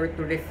creditor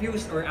to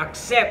refuse or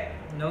accept,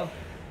 no?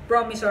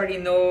 Promissory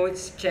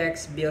notes,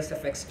 checks, bills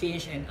of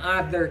exchange, and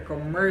other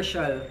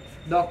commercial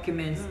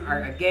documents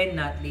are again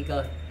not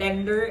legal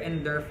tender,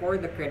 and therefore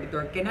the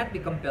creditor cannot be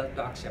compelled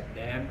to accept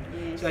them.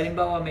 Yes. So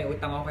halimbawa may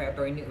utang ako kay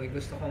attorney, uy,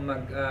 gusto kong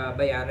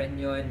magbayaran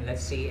yon,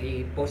 let's say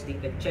a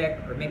post-dated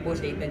check or may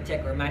post-dated check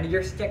or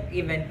manager's check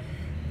even.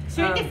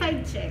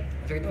 Certified check.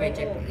 Certified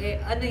check.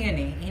 Ano yan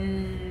in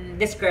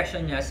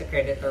discretion niya sa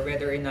creditor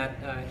whether or not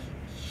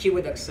she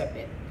would accept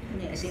it.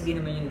 Yes. Kasi hindi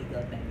naman yung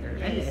legal tender.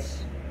 Yes. Unless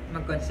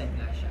mag-consent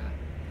nga siya.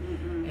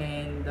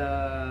 And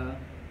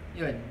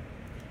yun.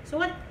 So,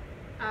 what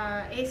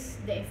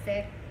is the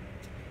effect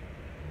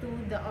to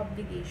the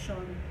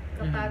obligation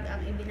kapag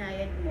ang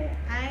ibinayad mo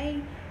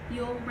ay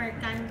yung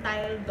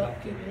mercantile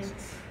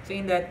documents? So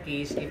in that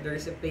case, if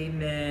there's a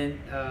payment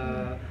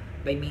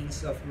by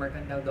means of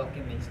mercantile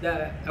documents,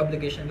 the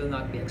obligation will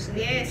not be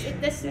extinguished. Yes,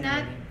 it does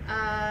not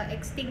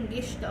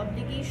extinguish the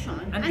obligation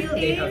until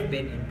they have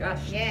been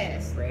encashed.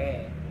 Yes.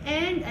 Siyempre.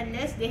 And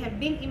unless they have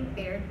been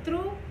impaired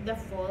through the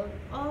fault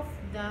of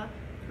the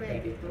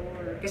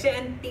creditor. Kasi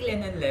until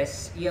and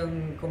unless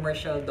yung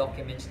commercial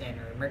documents na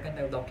yun or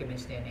mercantile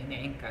documents na yun ay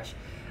na-encash,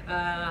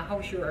 how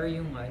sure are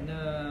you nga na,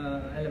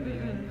 alam mo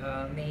yun,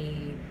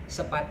 may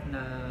sapat na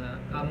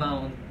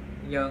amount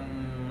yung,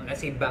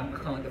 let's say, bank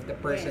account of the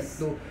person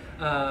to,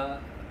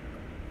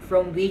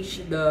 from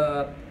which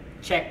the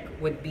check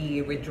would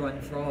be withdrawn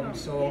from.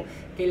 So,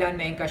 kailangan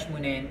ma-encash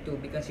mo na yun to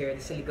be considered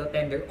as a legal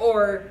tender,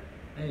 or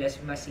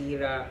unless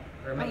masira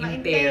or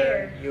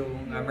ma-impair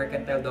yung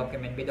mercantile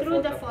document by the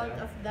through fault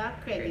of the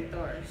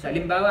creditor. So,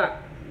 halimbawa,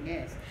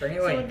 yes.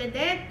 anyway, So, the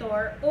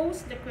debtor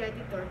owes the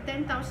creditor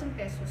 10,000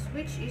 pesos,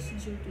 which is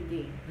due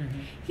today.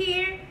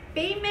 Here,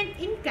 payment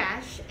in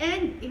cash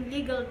and in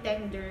legal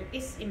tender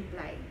is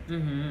implied.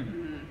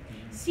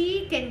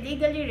 C can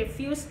legally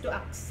refuse to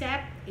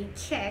accept a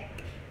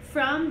check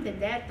from the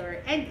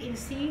debtor and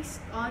insist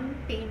on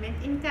payment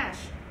in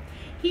cash.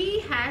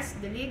 He has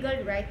the legal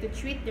right to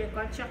treat their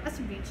contract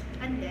as breached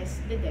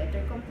unless the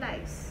debtor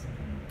complies.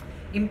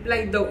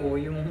 Implied daw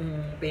yung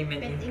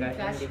payment in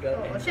cash.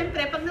 Legal tender.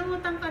 Siyempre, pag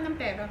nangutang ka ng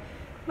pera,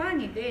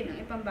 money din ang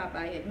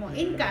ipambabayad mo.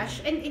 In cash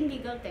and in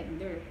legal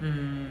tender.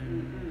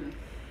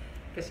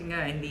 Kasi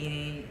nga,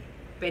 hindi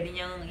pwede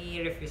niyang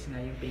i-refuse na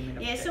yung payment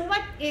of so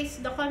what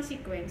is the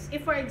consequence?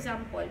 If, for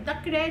example, the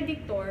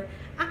creditor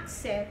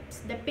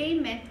accepts the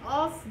payment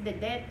of the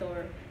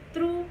debtor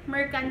through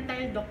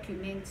mercantile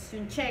documents,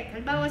 yung check.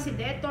 Halimbawa si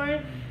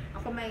debtor,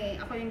 ako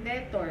yung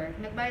debtor,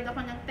 nagbayad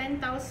ako ng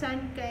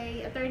 10,000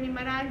 kay Attorney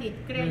Maralit,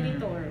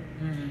 creditor,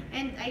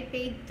 and I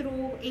paid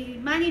through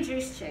a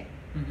manager's check.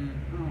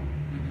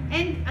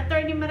 And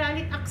Attorney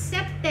Maralit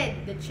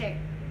accepted the check.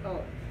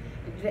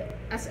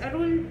 As a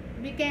rule,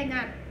 we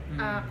cannot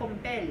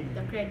compel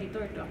the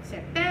creditor to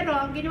accept. Pero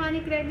ang ginawa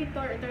ni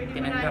creditor, Attorney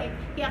Maralit,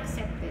 he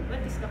accepted.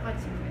 What is the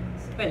consequence?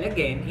 Well,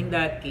 again, in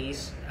that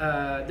case,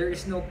 there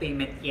is no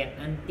payment yet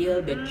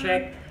until the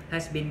check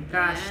has been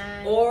cashed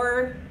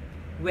or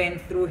when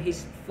through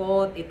his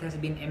fault it has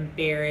been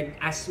impaired,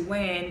 as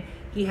when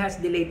he has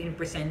delayed in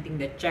presenting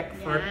the check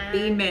for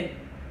payment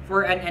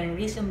for an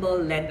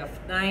unreasonable length of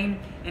time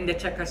and the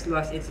check has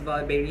lost its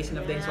value by reason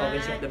of the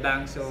insolvency of the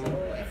bank. So,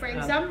 for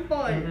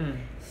example,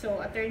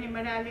 so Attorney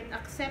Maralit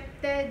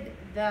accepted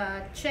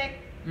the check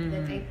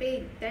that I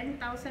paid, 10,000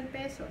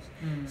 pesos.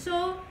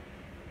 So,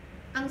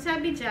 ang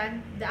sabi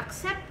dyan, the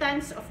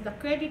acceptance of the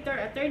creditor,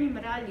 Attorney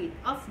Maralit,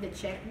 of the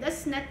check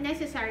does not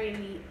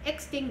necessarily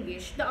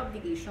extinguish the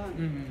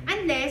obligation.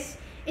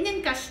 Unless,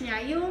 in-encash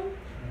niya yung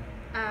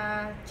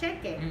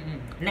cheque.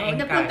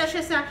 Napunta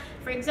siya sa,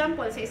 for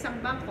example, sa isang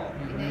bangko,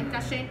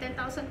 in-encash siya yung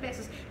 10,000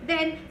 pesos.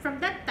 Then,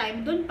 from that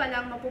time, dun pa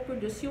lang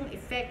mapuproduce yung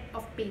effect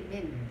of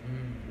payment,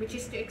 which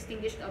is to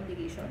extinguish the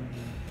obligation.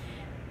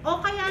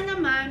 O kaya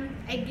naman,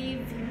 I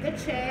gave him the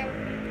check,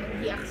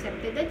 and he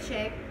accepted the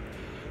check.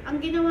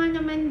 Ang ginawa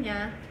naman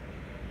niya,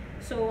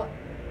 so,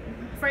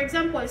 for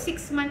example, 6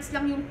 months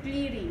lang yung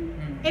clearing.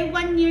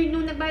 1 year,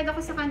 nung nagbayad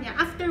ako sa kanya,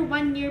 after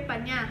 1 year pa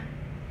niya,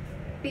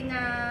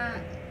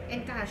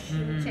 pina-encash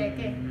yung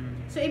cheque.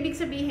 So, ibig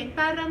sabihin,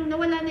 parang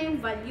nawala na yung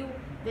value.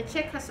 The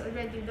check has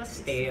already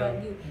lost its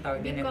value.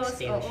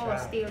 Because,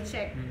 stale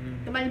check.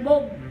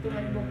 Tumalbog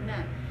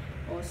na.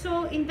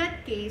 So, in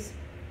that case,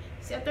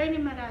 si Attorney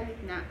Maralit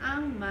na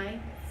ang may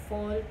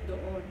fault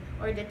doon,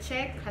 or the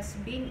check has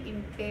been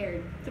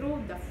impaired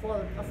through the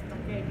fault of the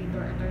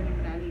creditor, Attorney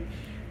Maralit.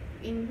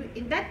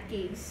 In that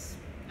case,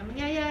 ang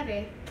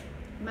mangyayari,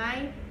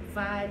 may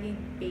valid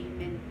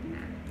payment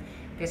na.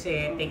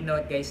 Kasi take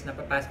note guys,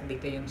 napapasok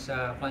dito yung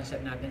sa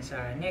concept natin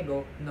sa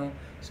nego, no?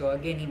 So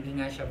again, hindi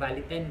nga siya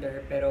valid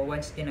tender, pero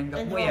once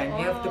tinanggap mo yan,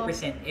 you have to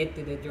present it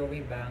to the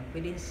drawing bank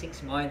within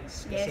 6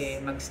 months. Kasi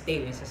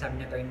mag-stale yung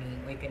sasabi na attorney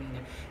Oy kanina.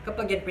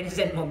 Kapag yan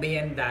present mo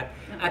beyond that,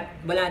 at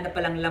wala na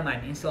palang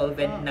laman,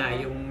 insolvent na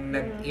yung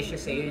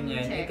nag-issue sa iyo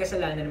niyan, eh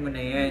kasalanan mo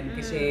na yan.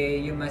 Kasi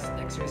you must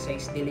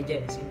exercise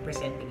diligence in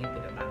presenting it to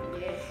the bank.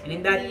 And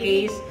in that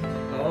case,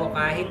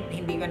 kahit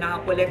hindi ka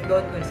nakakollect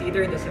doon,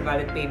 consider this a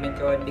valid payment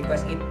yun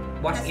because it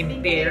was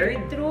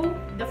impaired through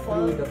the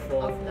fault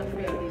of the